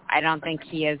 I don't think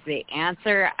he is the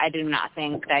answer. I do not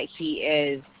think that he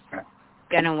is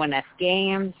going to win us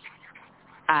games.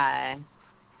 That's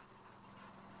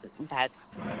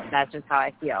just how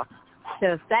I feel.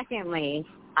 So secondly,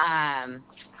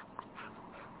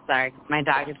 sorry, my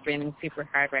dog is breathing super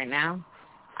hard right now.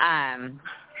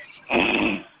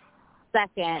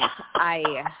 Second,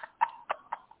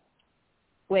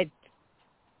 with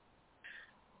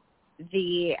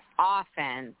the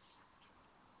offense,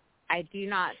 I do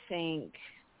not think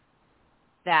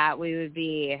that we would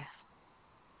be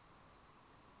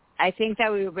 – I think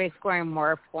that we would be scoring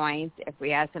more points if we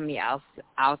had somebody else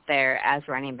out there as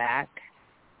running back.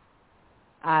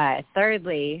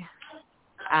 Thirdly,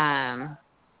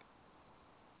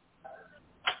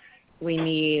 we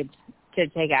need to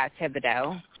take out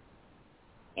Thibodeau.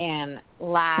 And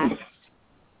last,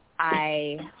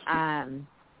 I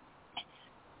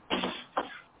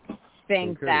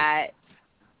think that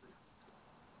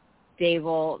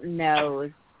Dable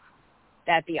knows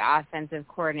that the offensive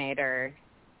coordinator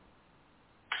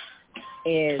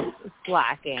is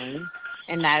slacking,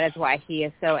 and that is why he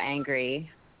is so angry.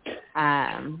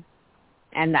 And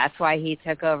that's why he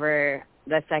took over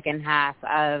the second half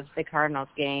of the Cardinals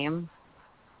game.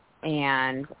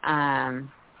 And I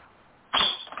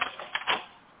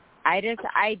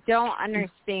don't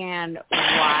understand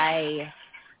why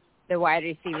the wide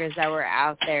receivers that were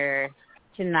out there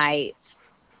tonight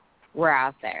were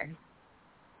out there.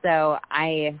 So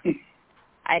I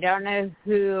don't know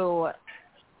who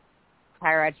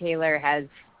Tyrod Taylor has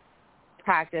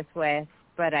practiced with,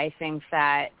 but I think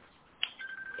that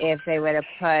if they would have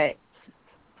put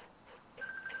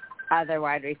other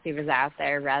wide receivers out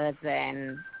there rather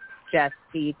than just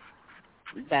the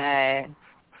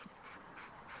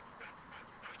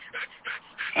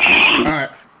All right,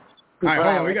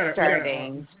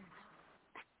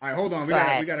 hold on. We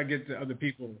got to get to other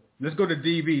people. Let's go to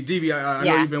DB. DB, I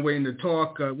know you've been waiting to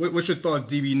talk. What's your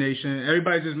thoughts, DB Nation?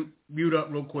 Everybody just mute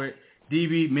up real quick.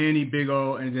 DB, Manny, Big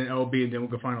O, and then LB, and then we'll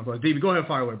go final thoughts. DB, go ahead,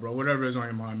 fire away, bro. Whatever is on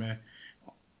your mind, man.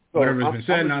 Whatever has been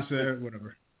said, not said,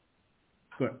 whatever.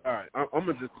 Good. All right, I'm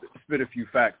going to just spit a few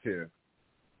facts here.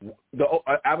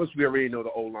 Obviously, we already know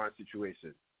the O-line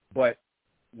situation, but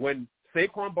when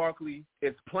Saquon Barkley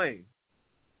is playing,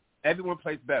 everyone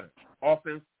plays better,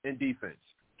 offense and defense.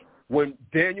 When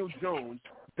Daniel Jones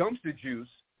dumps the juice,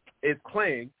 is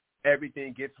playing,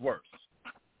 everything gets worse.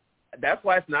 That's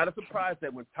why it's not a surprise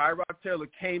that when Tyrod Taylor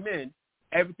came in,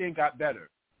 everything got better.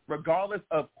 Regardless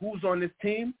of who's on this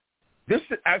team, this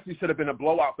should have been a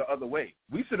blowout the other way.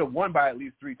 We should have won by at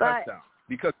least 3 touchdowns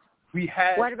because we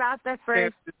had. What about the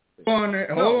first? Hold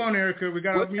on, Erica. We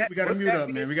gotta mute up,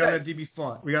 man. We gotta let DB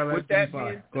fought. We gotta let DB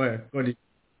fight. Go ahead.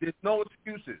 There's no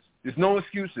excuses.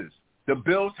 The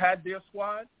Bills had their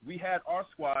squad. We had our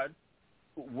squad.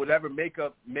 Whatever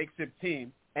makeshift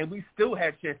team, and we still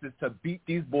had chances to beat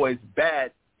these boys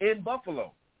bad in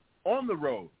Buffalo on the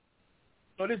road.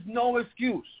 So there's no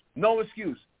excuse.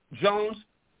 Jones,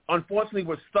 unfortunately,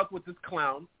 was stuck with this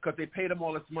clown because they paid him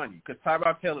all this money because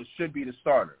Tyrod Taylor should be the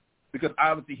starter because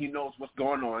obviously he knows what's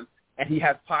going on and he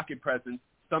has pocket presence,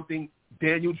 something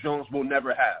Daniel Jones will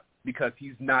never have because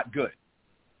he's not good.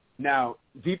 Now,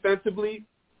 defensively,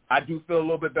 I do feel a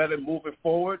little bit better moving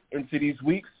forward into these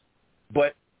weeks,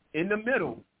 but in the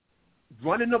middle,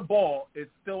 running the ball is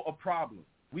still a problem.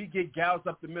 We get gouged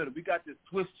up the middle. We got this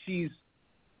Swiss cheese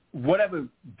whatever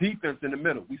defense in the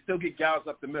middle. We still get gals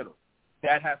up the middle.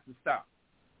 That has to stop.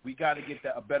 We got to get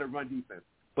a better run defense.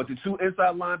 But the 2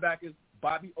 inside linebackers,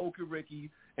 Bobby Okereke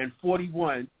and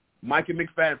 41, Micah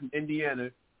McFadden from Indiana,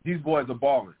 these boys are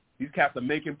balling. These cats are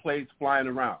making plays flying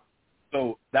around.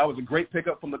 So that was a great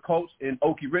pickup from the coach in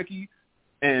Okereke,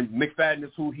 and McFadden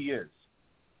is who he is.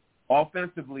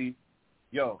 Offensively,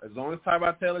 as long as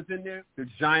Tyrod Taylor's in there, the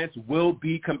Giants will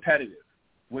be competitive.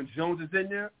 When Jones is in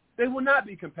there, they will not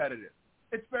be competitive.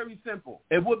 It's very simple.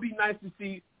 It would be nice to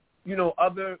see,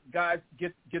 other guys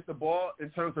get the ball in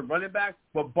terms of running backs,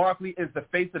 but Barkley is the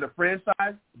face of the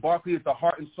franchise. Barkley is the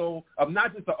heart and soul of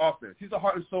not just the offense. He's the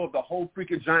heart and soul of the whole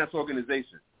freaking Giants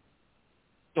organization.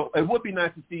 So it would be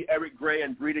nice to see Eric Gray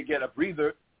and Breida get a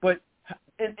breather, but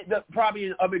probably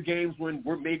in other games when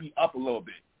we're maybe up a little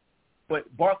bit.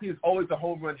 But Barkley is always a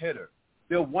home run hitter.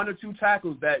 There were 1 or 2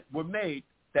 tackles that were made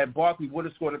that Barkley would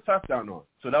have scored a touchdown on.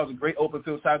 So that was a great open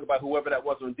field tackle by whoever that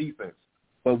was on defense.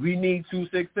 But we need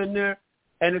 2-6 in there,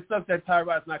 and it sucks that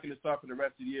Tyrod's not going to start for the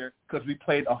rest of the year because we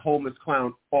played a homeless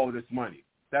clown all of this money.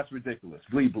 That's ridiculous.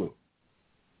 Bleed blue.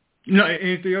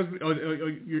 Anything else?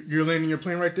 You're landing your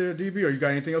plane right there, DB, or you got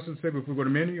anything else to say before we go to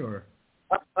Manny? Or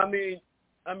I mean,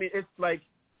 it's like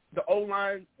the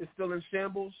O-line is still in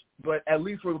shambles, but at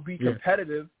least we'll be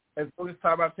competitive as long as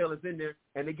Tyrod Taylor's in there.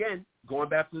 And again, going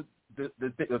back to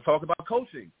the talk about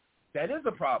coaching, that is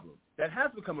a problem. That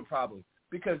has become a problem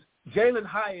because Jalen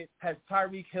Hyatt has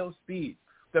Tyreek Hill speed.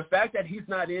 The fact that he's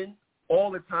not in all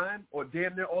the time or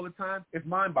damn near all the time is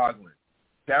mind-boggling.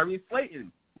 Darius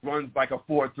Slayton runs like a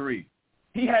 4.3.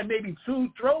 He had maybe 2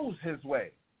 throws his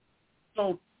way.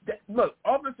 So, look,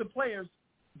 offensive players,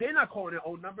 they're not calling their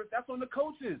own numbers. That's on the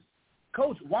coaches.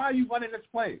 Coach, why are you running this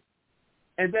play?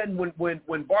 And then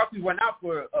when Barkley went out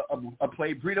for a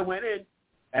play, Breida went in,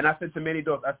 and I said to Manny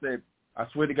Dorf, I said, I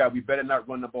swear to God, we better not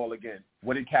run the ball again.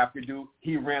 What did Kafka do?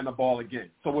 He ran the ball again.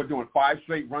 So we're doing 5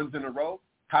 straight runs in a row.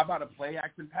 How about a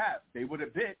play-action pass? They would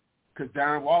have bit because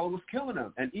Darren Waller was killing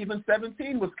them, and even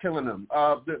 17 was killing them,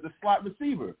 the slot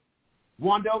receiver,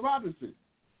 Wan'Dale Robinson.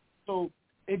 So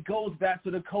it goes back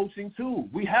to the coaching, too.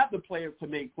 We have the players to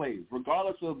make plays,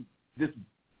 regardless of this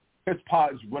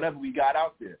podge, whatever we got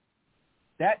out there.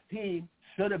 That team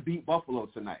should have beat Buffalo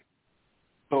tonight.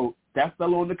 So that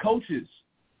fell on the coaches.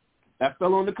 That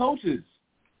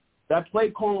play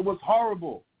calling was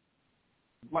horrible.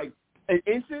 Like, in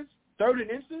inches, 3rd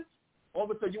and inches, all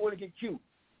of a sudden you want to get cute.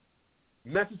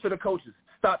 Message to the coaches,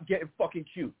 stop getting fucking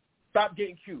cute. Stop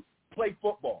getting cute. Play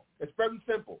football. It's very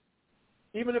simple.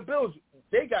 Even the Bills,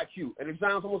 they got cute, and the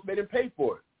Giants almost made them pay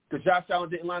for it because Josh Allen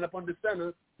didn't line up under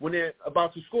center when they're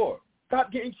about to score.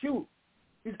 Stop getting cute.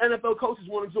 These NFL coaches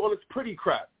want to do all this pretty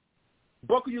crap.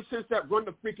 Buckle your sense that run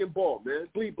the freaking ball, man.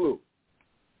 Bleed blue.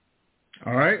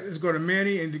 All right, let's go to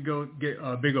Manny and to go get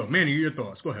Big O. Manny, your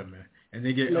thoughts. Go ahead, man. And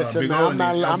then get Listen, Big O. I'm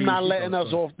not letting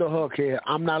us off the hook here.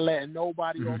 I'm not letting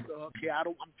nobody off the hook here.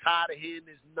 I'm tired of hearing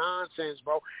this nonsense,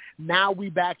 bro. Now we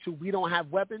back to we don't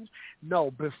have weapons. No,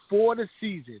 before the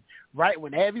season, right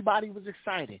when everybody was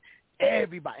excited,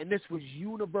 everybody, and this was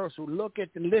universal. Go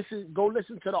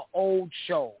listen to the old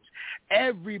shows.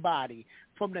 Everybody,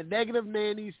 from the negative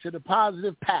nannies to the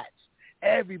positive pats,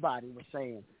 everybody was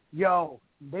saying, yo,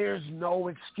 there's no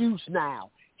excuse now.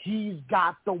 He's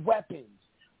got the weapons.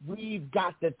 We've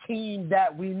got the team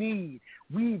that we need.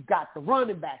 We've got the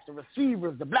running backs, the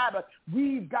receivers, the blah, blah.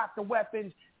 We've got the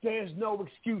weapons. There's no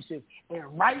excuses. And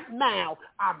right now,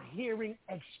 I'm hearing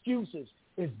excuses.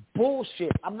 It's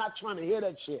bullshit. I'm not trying to hear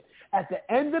that shit. At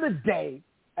the end of the day,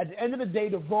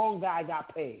 the wrong guy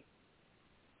got paid.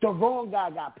 The wrong guy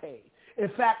got paid. In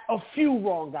fact, a few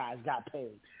wrong guys got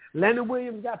paid. Leonard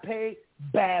Williams got paid,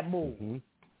 bad move. Mm-hmm.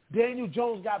 Daniel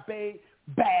Jones got paid,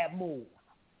 bad move.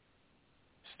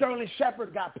 Sterling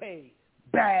Shepard got paid,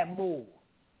 bad move.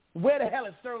 Where the hell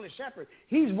is Sterling Shepard?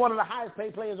 He's one of the highest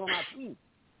paid players on our team.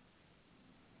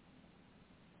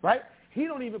 Right? He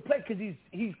don't even play because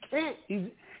he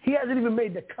hasn't even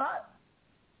made the cut.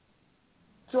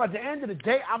 So at the end of the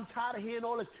day, I'm tired of hearing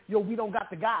all this, we don't got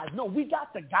the guys. No, we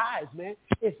got the guys, man.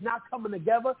 It's not coming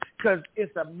together because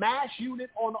it's a mass unit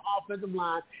on the offensive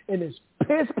line, and it's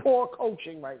piss-poor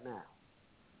coaching right now.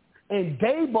 And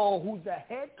Daboll, who's the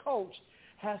head coach,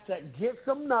 has to get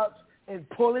some nuts and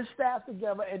pull his staff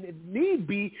together, and if need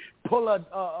be, pull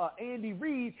a Andy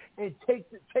Reid and take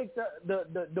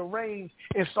the reins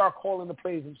and start calling the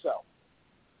plays himself.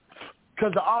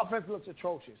 Because the offense looks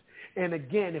atrocious. And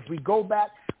again, if we go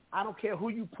back, I don't care who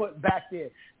you put back there.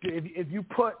 If you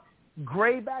put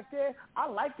Gray back there, I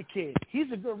like the kid.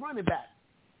 He's a good running back.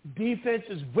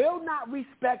 Defenses will not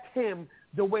respect him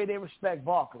the way they respect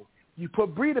Barkley. You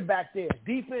put Breida back there.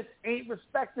 Defense ain't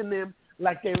respecting them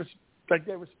like they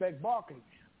respect Barkley.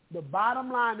 The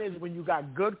bottom line is when you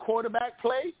got good quarterback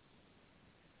play,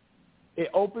 it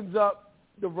opens up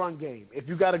the run game. If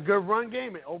you got a good run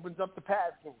game, it opens up the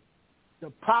pass game. The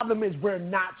problem is we're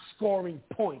not scoring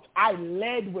points. I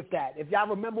led with that. If y'all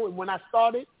remember when I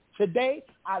started today,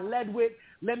 I led with,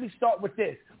 let me start with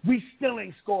this. We still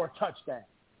ain't score a touchdown.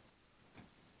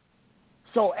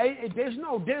 So there's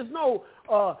no,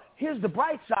 here's the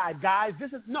bright side, guys.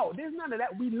 There's none of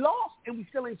that. We lost and we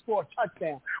still ain't scored a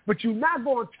touchdown. But you're not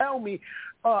going to tell me,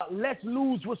 let's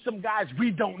lose with some guys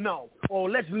we don't know, or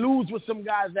let's lose with some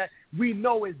guys that we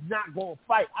know is not going to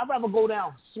fight. I'd rather go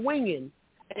down swinging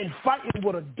and fighting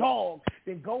with a dog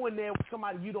than going there with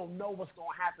somebody you don't know what's going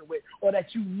to happen with, or that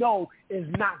you know is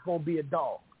not going to be a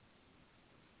dog.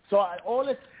 So all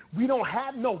this, we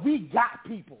got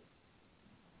people.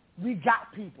 We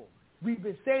got people. We've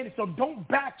been saying it, so don't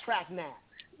backtrack now.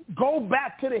 Go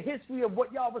back to the history of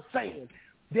what y'all were saying.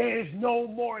 There's no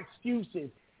more excuses.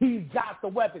 He's got the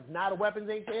weapons. Now the weapons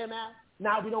ain't there now.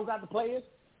 Now we don't got the players.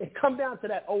 It come down to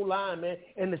that O-line, man,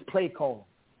 and this play call.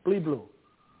 Bleed blue.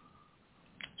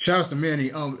 Shout out to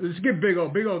Manny. Let's get Big O.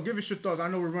 Big O, give us your thoughts. I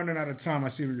know we're running out of time. I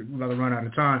see we're about to run out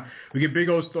of time. We get Big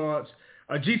O's thoughts.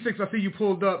 G6, I see you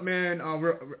pulled up, man.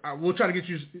 We'll try to get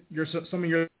you some of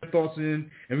your thoughts in,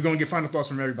 and we're going to get final thoughts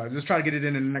from everybody. Let's try to get it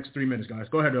in the next 3 minutes, guys.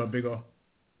 Go ahead, Big O.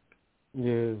 Yeah,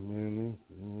 man.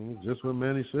 Just what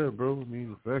Manny said, bro. I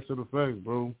mean, the facts are the facts,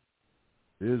 bro.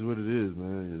 It is what it is,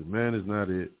 man. Man is not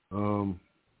it.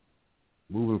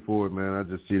 Moving forward, man, I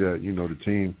just see that, the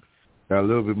team got a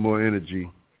little bit more energy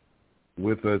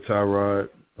with Tyrod.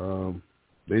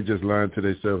 They just lying to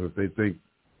themselves if they think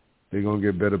they're gonna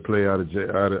get better play out of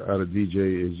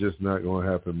DJ. It's just not gonna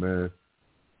happen, man.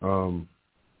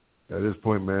 At this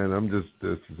point, man, all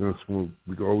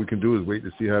we can do is wait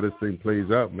to see how this thing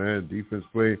plays out, man. Defense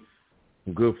play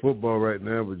some good football right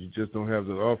now, but you just don't have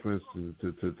the offense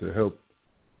to help,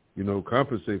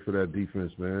 compensate for that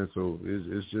defense, man. So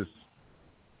it's just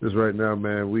right now,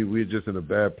 man. We're just in a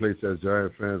bad place as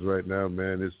Giant fans right now,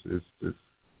 man.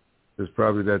 It's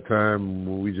probably that time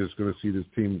when we're just gonna see this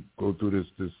team go through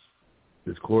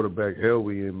this quarterback hell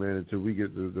we in, man, until we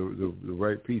get the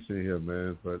right piece in here,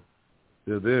 man. But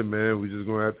till then, man, we're just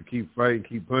going to have to keep fighting,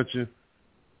 keep punching.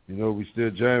 We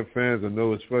still Giant fans. I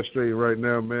know it's frustrating right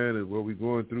now, man, and what we're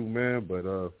going through, man. But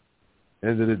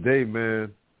end of the day,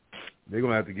 man, they're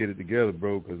going to have to get it together,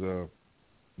 bro, because,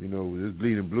 this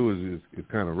bleeding blue is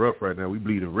kind of rough right now. We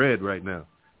bleeding red right now,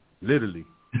 literally.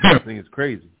 I think it's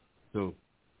crazy. So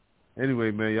anyway,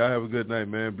 man, y'all have a good night,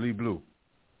 man. Bleed blue.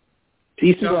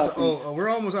 We're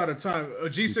almost out of time.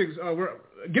 G6,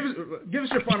 give us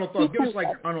your final thoughts. Give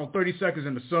us 30 seconds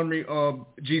in the summary of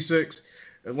G6.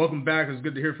 Welcome back. It's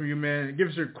good to hear from you, man. Give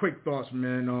us your quick thoughts,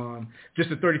 man. Just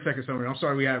a 30-second summary. I'm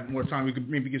sorry we have more time. We could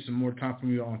maybe get some more time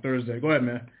from you on Thursday. Go ahead,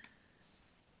 man.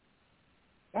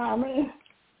 Man.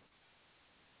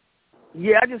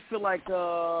 Yeah, I just feel like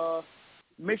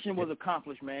mission was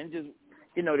accomplished, man. Just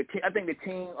I think the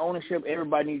team ownership,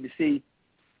 everybody needs to see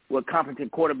what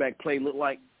competent quarterback play look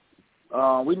like.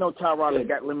 We know Tyrod has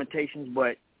got limitations,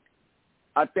 but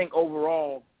I think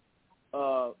overall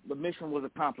the mission was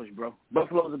accomplished, bro.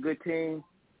 Buffalo's a good team.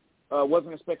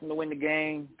 Wasn't expecting to win the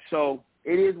game, so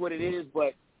it is what it is,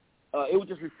 but it was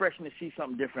just refreshing to see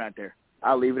something different out there.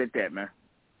 I'll leave it at that, man.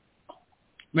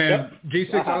 Man,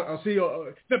 G6, I'll see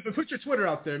you. Put your Twitter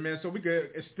out there, man, so we can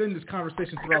extend this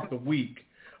conversation throughout the week.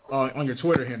 On your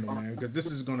Twitter handle, man, because this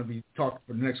is going to be talked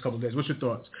for the next couple of days. What's your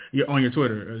thoughts on your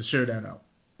Twitter? Share that out.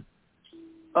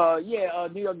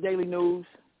 New York Daily News.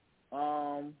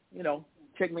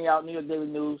 Check me out, New York Daily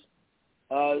News.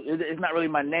 It's not really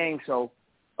my name, so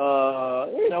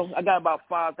I got about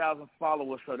 5,000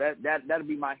 followers, so that'll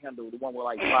be my handle, the one with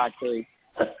like 5K.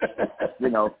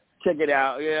 Check it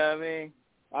out. You know what I mean?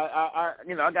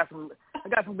 I got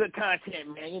some good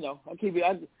content, man. I'll keep it.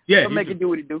 I'll make it do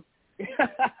what it do.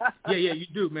 yeah, you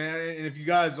do, man. And if you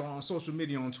guys are on social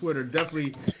media, on Twitter,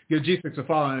 definitely give G6 a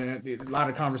follow. A lot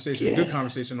of conversation, good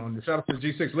conversation on this. Shout out to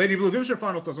G6. Lady Blue, give us your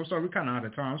final thoughts. I'm sorry, we're kind of out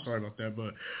of time. I'm sorry about that,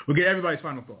 but we'll get everybody's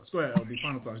final thoughts. Go ahead, LB,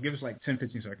 final thoughts. Give us like 10,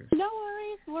 15 seconds. No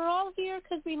worries. We're all here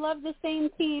because we love the same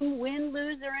team, win,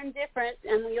 lose, or indifferent,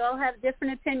 and we all have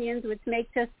different opinions, which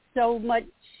makes us so much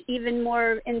even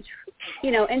more,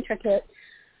 intricate.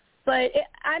 But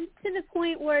I'm to the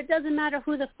point where it doesn't matter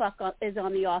who the fuck is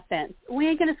on the offense. We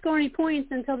ain't going to score any points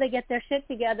until they get their shit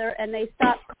together and they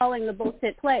stop calling the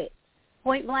bullshit plays.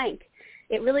 Point blank.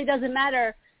 It really doesn't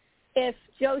matter if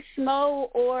Joe Schmo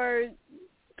or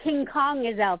King Kong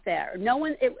is out there.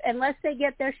 Unless they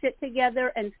get their shit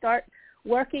together and start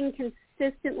working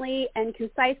consistently and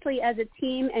concisely as a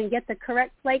team and get the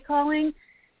correct play calling,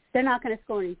 they're not going to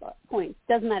score any points.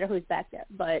 Doesn't matter who's back there.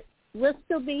 But we'll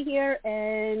still be here,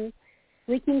 and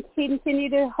we can continue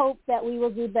to hope that we will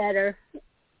do better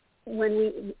when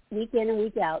we week in and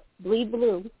week out. Bleed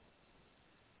blue.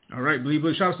 All right, Bleed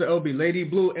Blue. Shout out to LB. Lady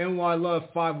Blue, NY Love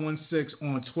 516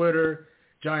 on Twitter.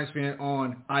 Giants fan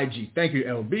on IG. Thank you,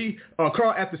 LB.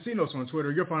 Carl Athasinos on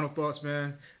Twitter. Your final thoughts,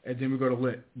 man, and then we go to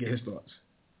Lit. Get his thoughts.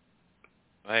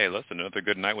 Hey, listen, another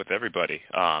good night with everybody.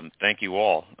 Thank you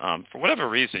all. For whatever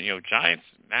reason, Giants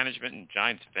management and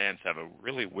Giants fans have a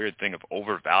really weird thing of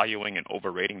overvaluing and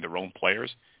overrating their own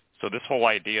players. So this whole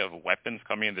idea of weapons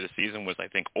coming into the season was, I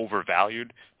think,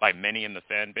 overvalued by many in the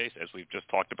fan base, as we've just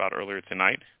talked about earlier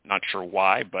tonight. Not sure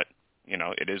why, but,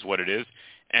 it is what it is.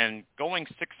 And going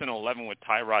 6-11 with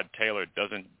Tyrod Taylor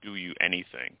doesn't do you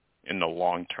anything in the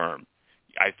long term.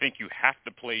 I think you have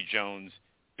to play Jones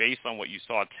based on what you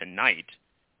saw tonight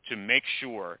to make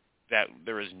sure that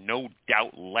there is no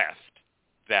doubt left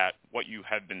that what you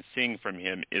have been seeing from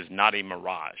him is not a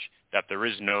mirage, that there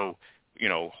is no,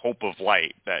 hope of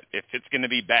light, that if it's going to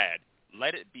be bad,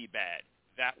 let it be bad.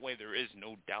 That way there is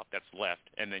no doubt that's left,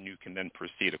 and then you can then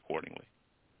proceed accordingly.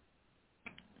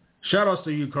 Shout outs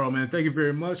to you, Carl, man. Thank you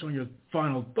very much on your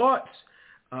final thoughts.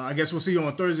 I guess we'll see you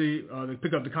on Thursday to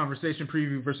pick up the conversation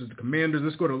preview versus the Commanders.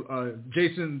 Let's go to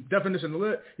Jason, Definition of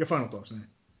Lit. Your final thoughts, man.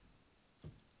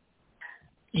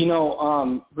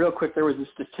 Real quick, there was a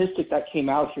statistic that came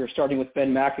out here starting with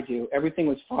Ben McAdoo. Everything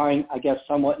was fine, I guess,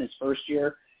 somewhat in his first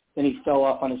year. Then he fell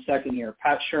off on his second year.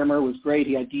 Pat Shurmur was great.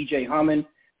 He had DJ Hammond,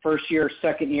 first year,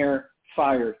 second year,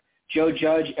 fired. Joe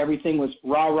Judge, everything was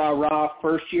rah, rah, rah,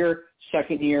 first year,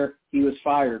 second year, he was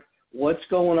fired. What's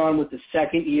going on with the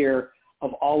second year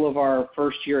of all of our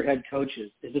first-year head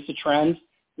coaches? Is this a trend?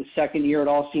 The second year it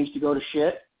all seems to go to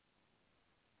shit?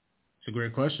 It's a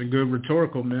great question. Good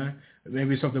rhetorical, man.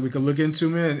 Maybe something we can look into,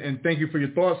 man. And thank you for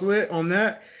your thoughts, Lit, on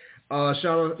that. Shout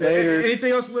out. Later.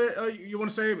 Anything else, Lit, you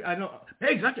want to say? I know.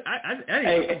 Hey,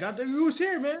 I got that. You was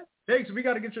here, man. Hey, so we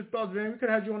got to get your thoughts, man. We could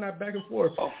have had you on that back and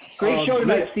forth. Great show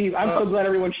tonight, Steve. I'm so glad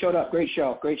everyone showed up. Great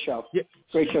show. Yeah,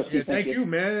 great show, Steve. Yeah, thank you,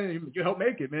 man. You helped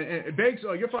make it, man. And Beggs,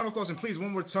 your final thoughts, and please,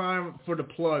 one more time for the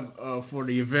plug for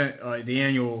the event, the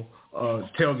annual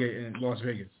tailgate in Las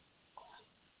Vegas.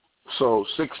 So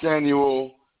 6th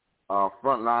annual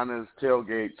Frontliners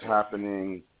tailgates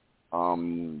happening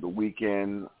the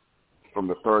weekend from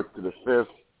the 3rd to the 5th.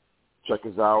 Check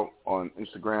us out on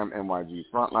Instagram, NYG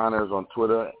Frontliners, on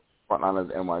Twitter,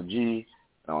 Frontliners NYG,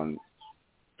 on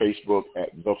Facebook at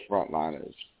The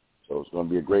Frontliners. So it's going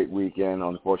to be a great weekend.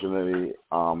 Unfortunately,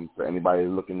 for anybody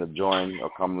looking to join or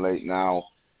come late now,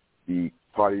 the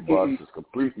party bus is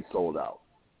completely sold out.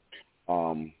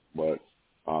 But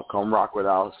come rock with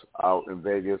us out in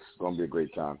Vegas. It's going to be a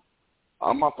great time.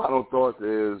 My final thought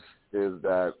is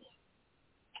that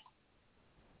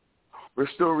we're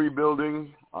still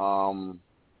rebuilding. I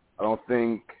don't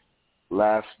think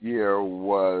last year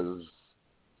was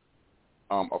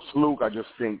a fluke. I just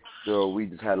think we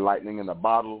just had lightning in a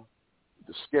bottle.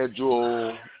 The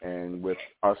schedule and with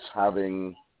us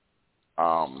having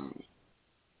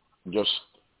just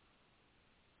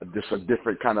a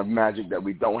different kind of magic that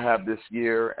we don't have this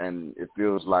year, and it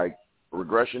feels like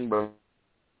regression, but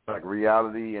like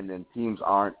reality, and then teams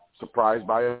aren't surprised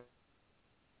by it.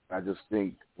 I just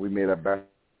think we made a bet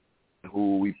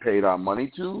who we paid our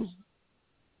money to,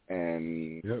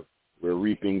 and we're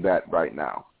reaping that right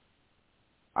now.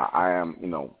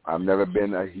 I've never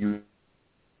been a huge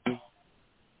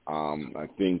I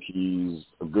think he's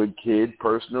a good kid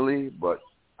personally, but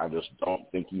I just don't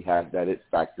think he has that it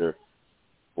factor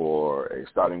for a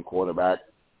starting quarterback.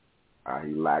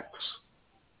 He lacks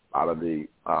out of the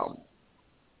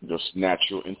just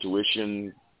natural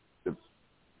intuition,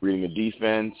 reading the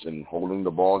defense and holding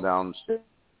the ball down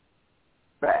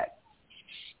back.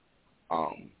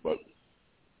 But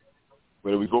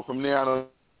where do we go from there? I don't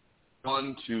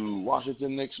on to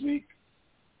Washington next week,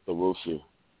 so we'll see.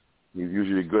 He's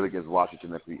usually good against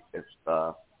Washington if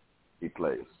he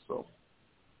plays. So,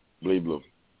 bleed blue.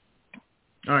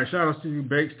 All right, shout out to you,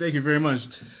 Bakes. Thank you very much.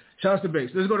 Shout out to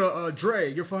Bakes. Let's go to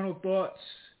Dre. Your final thoughts?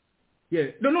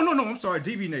 Yeah. No. I'm sorry.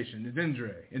 DB Nation, and then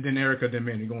Dre, and then Erica, then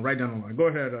Manny. Going right down the line. Go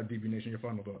ahead, DB Nation. Your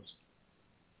final thoughts.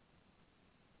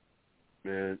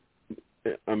 Man,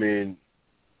 I mean,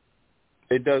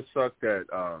 it does suck that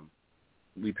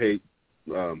we paid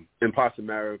Imposter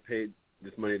Mara paid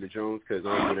this money to Jones, because I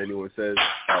don't know what anyone says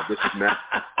this is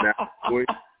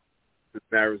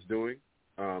Mara's doing.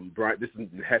 This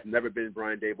has never been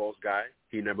Brian Daboll's guy.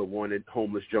 He never wanted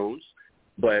homeless Jones,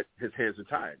 but his hands are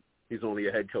tied. He's only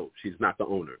a head coach. He's not the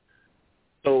owner.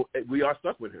 So we are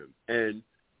stuck with him. And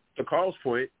to Carl's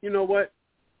point, you know what?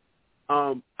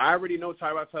 I already know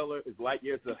Tyrod Taylor is light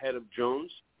years ahead of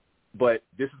Jones, but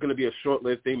this is going to be a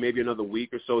short-lived thing, maybe another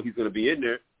week or so he's going to be in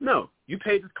there. No, you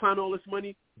paid this clown all this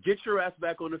money, get your ass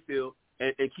back on the field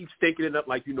and keep staking it up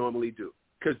like you normally do.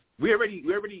 Because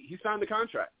he signed the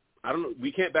contract. I don't know,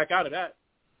 we can't back out of that.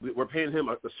 We're paying him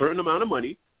a certain amount of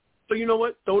money. So you know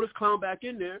what? Throw this clown back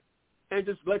in there and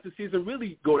just let the season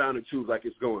really go down in tubes like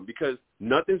it's going, because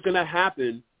nothing's going to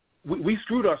happen. We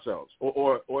screwed ourselves,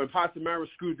 or Imposter Mara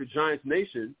screwed the Giants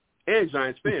nation and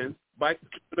Giants fans by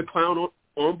keeping the clown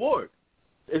on board.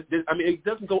 It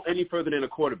doesn't go any further than a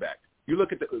quarterback. You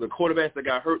look at the quarterbacks that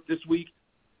got hurt this week,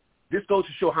 this goes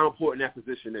to show how important that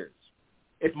position is.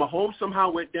 If Mahomes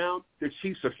somehow went down, the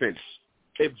Chiefs are finished.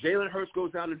 If Jalen Hurts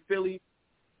goes down in Philly,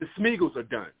 the Smeagol's are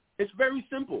done. It's very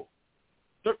simple.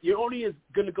 You're only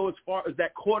going to go as far as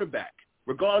that quarterback,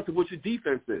 regardless of what your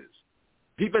defense is.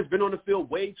 Defense been on the field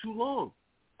way too long.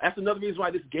 That's another reason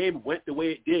why this game went the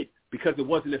way it did, because it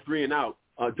wasn't a 3-and-out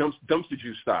dumpster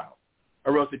juice style.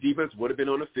 Or else the defense would have been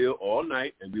on the field all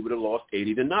night, and we would have lost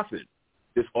 80-0.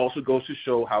 This also goes to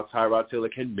show how Tyrod Taylor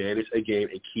can manage a game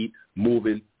and keep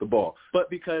moving the ball. But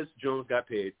because Jones got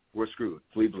paid, we're screwed.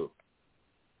 Bleed blue.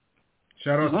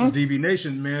 Shout out to DB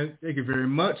Nation, man. Thank you very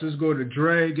much. Let's go to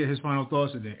Dre, get his final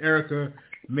thoughts, and then Erica,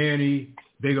 Manny,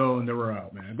 Big O, and then we're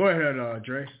out, man. Go ahead,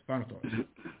 Dre. Final thoughts.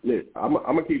 Listen, I'm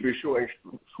going to keep it short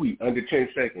and sweet, under 10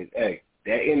 seconds. Hey,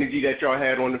 that energy that y'all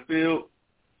had on the field,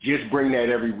 just bring that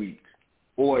every week.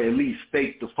 Or at least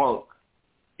fake the funk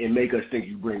and make us think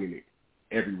you're bringing it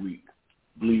every week.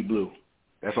 Bleed blue.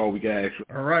 That's all we got.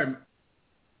 All right.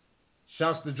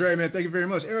 Shouts to Dre, man. Thank you very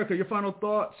much. Erica, your final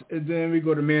thoughts, and then we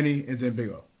go to Manny, and then Big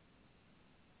O.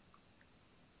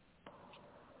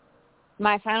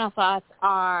 My final thoughts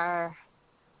are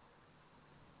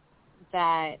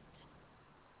that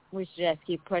we should just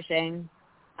keep pushing.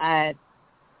 The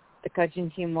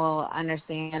coaching team will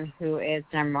understand who is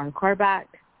number one quarterback,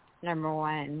 number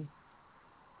one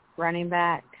running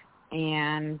back,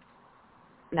 and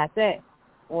that's it.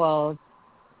 We'll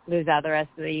lose out the rest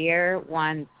of the year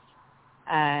once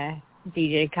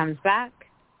DJ comes back,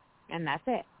 and that's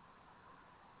it.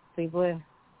 Bleed blue.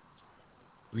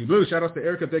 Bleed blue. Shout out to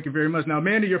Erica. Thank you very much. Now,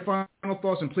 Mandy, your final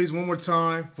thoughts, and please, one more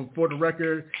time, for the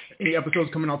record, any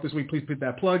episodes coming out this week, please put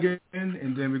that plug in,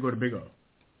 and then we go to Big O.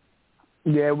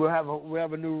 Yeah, we'll have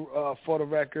a new For the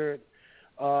Record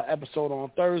episode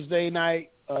on Thursday night.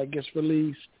 Gets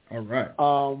released. All right.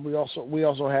 We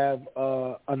also have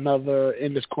another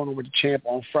In This Corner with the Champ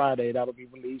on Friday. That'll be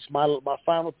released. My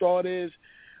final thought is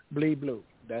bleed blue.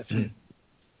 That's it.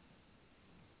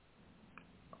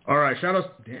 All right. Shout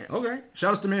out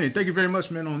to Manny. Thank you very much,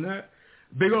 man, on that.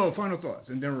 Big O, final thoughts,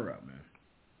 and then we're out, man.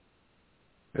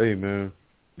 Hey, man.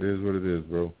 It is what it is,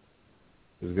 bro.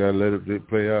 Just gotta let it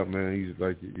play out, man. He's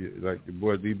like the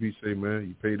boy DB say, man.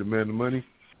 You pay the man the money,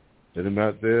 let him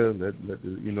out there, let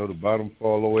the bottom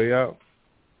fall all the way out.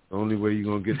 The only way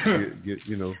you're gonna get rid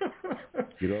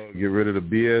of the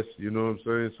BS. You know what I'm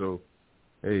saying? So,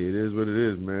 hey, it is what it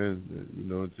is, man.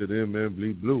 Until then, man,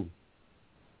 bleed blue.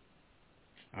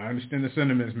 I understand the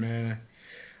sentiments, man.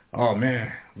 Oh, man,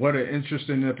 what an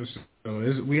interesting episode.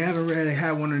 We haven't really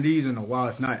had one of these in a while,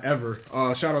 if not ever.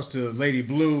 Shout-outs to Lady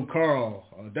Blue, Carl,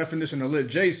 Definition of Lit,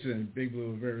 Jason, Big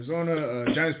Blue of Arizona,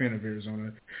 Giants fan of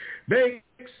Arizona, Bakes,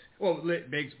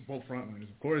 Bakes, both frontliners,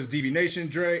 of course, DB Nation,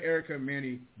 Dre, Erica,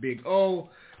 Manny, Big O.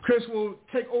 Chris will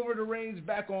take over the reins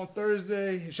back on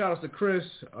Thursday. Shout-outs to Chris.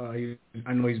 I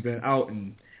know he's been out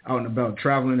and out and about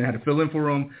traveling and had to fill in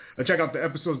for them. Check out the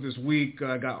episodes this week.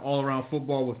 I got All Around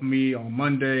Football with me on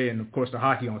Monday, and of course the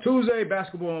hockey on Tuesday,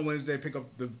 basketball on Wednesday, pick up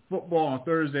the football on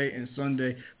Thursday and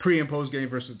Sunday, pre and post game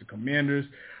versus the Commanders.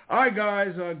 All right,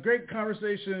 guys, great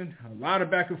conversation, a lot of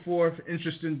back and forth,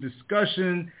 interesting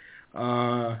discussion.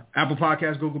 Apple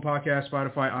Podcasts, Google Podcasts,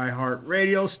 Spotify,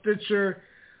 iHeartRadio, Stitcher.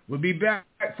 We'll be back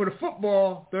for the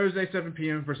football Thursday, 7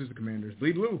 p.m. versus the Commanders.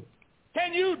 Bleed blue.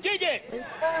 Can you dig it?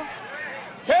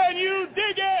 Can you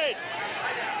dig it?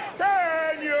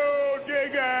 Can you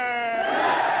dig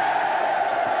it?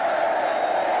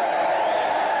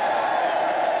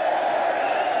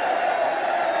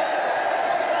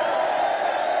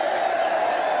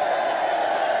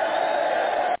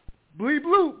 Bleed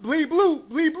blue, bleed blue,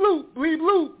 bleed blue, bleed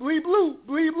blue, bleed blue,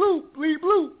 bleed blue, bleed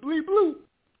blue, bleed blue.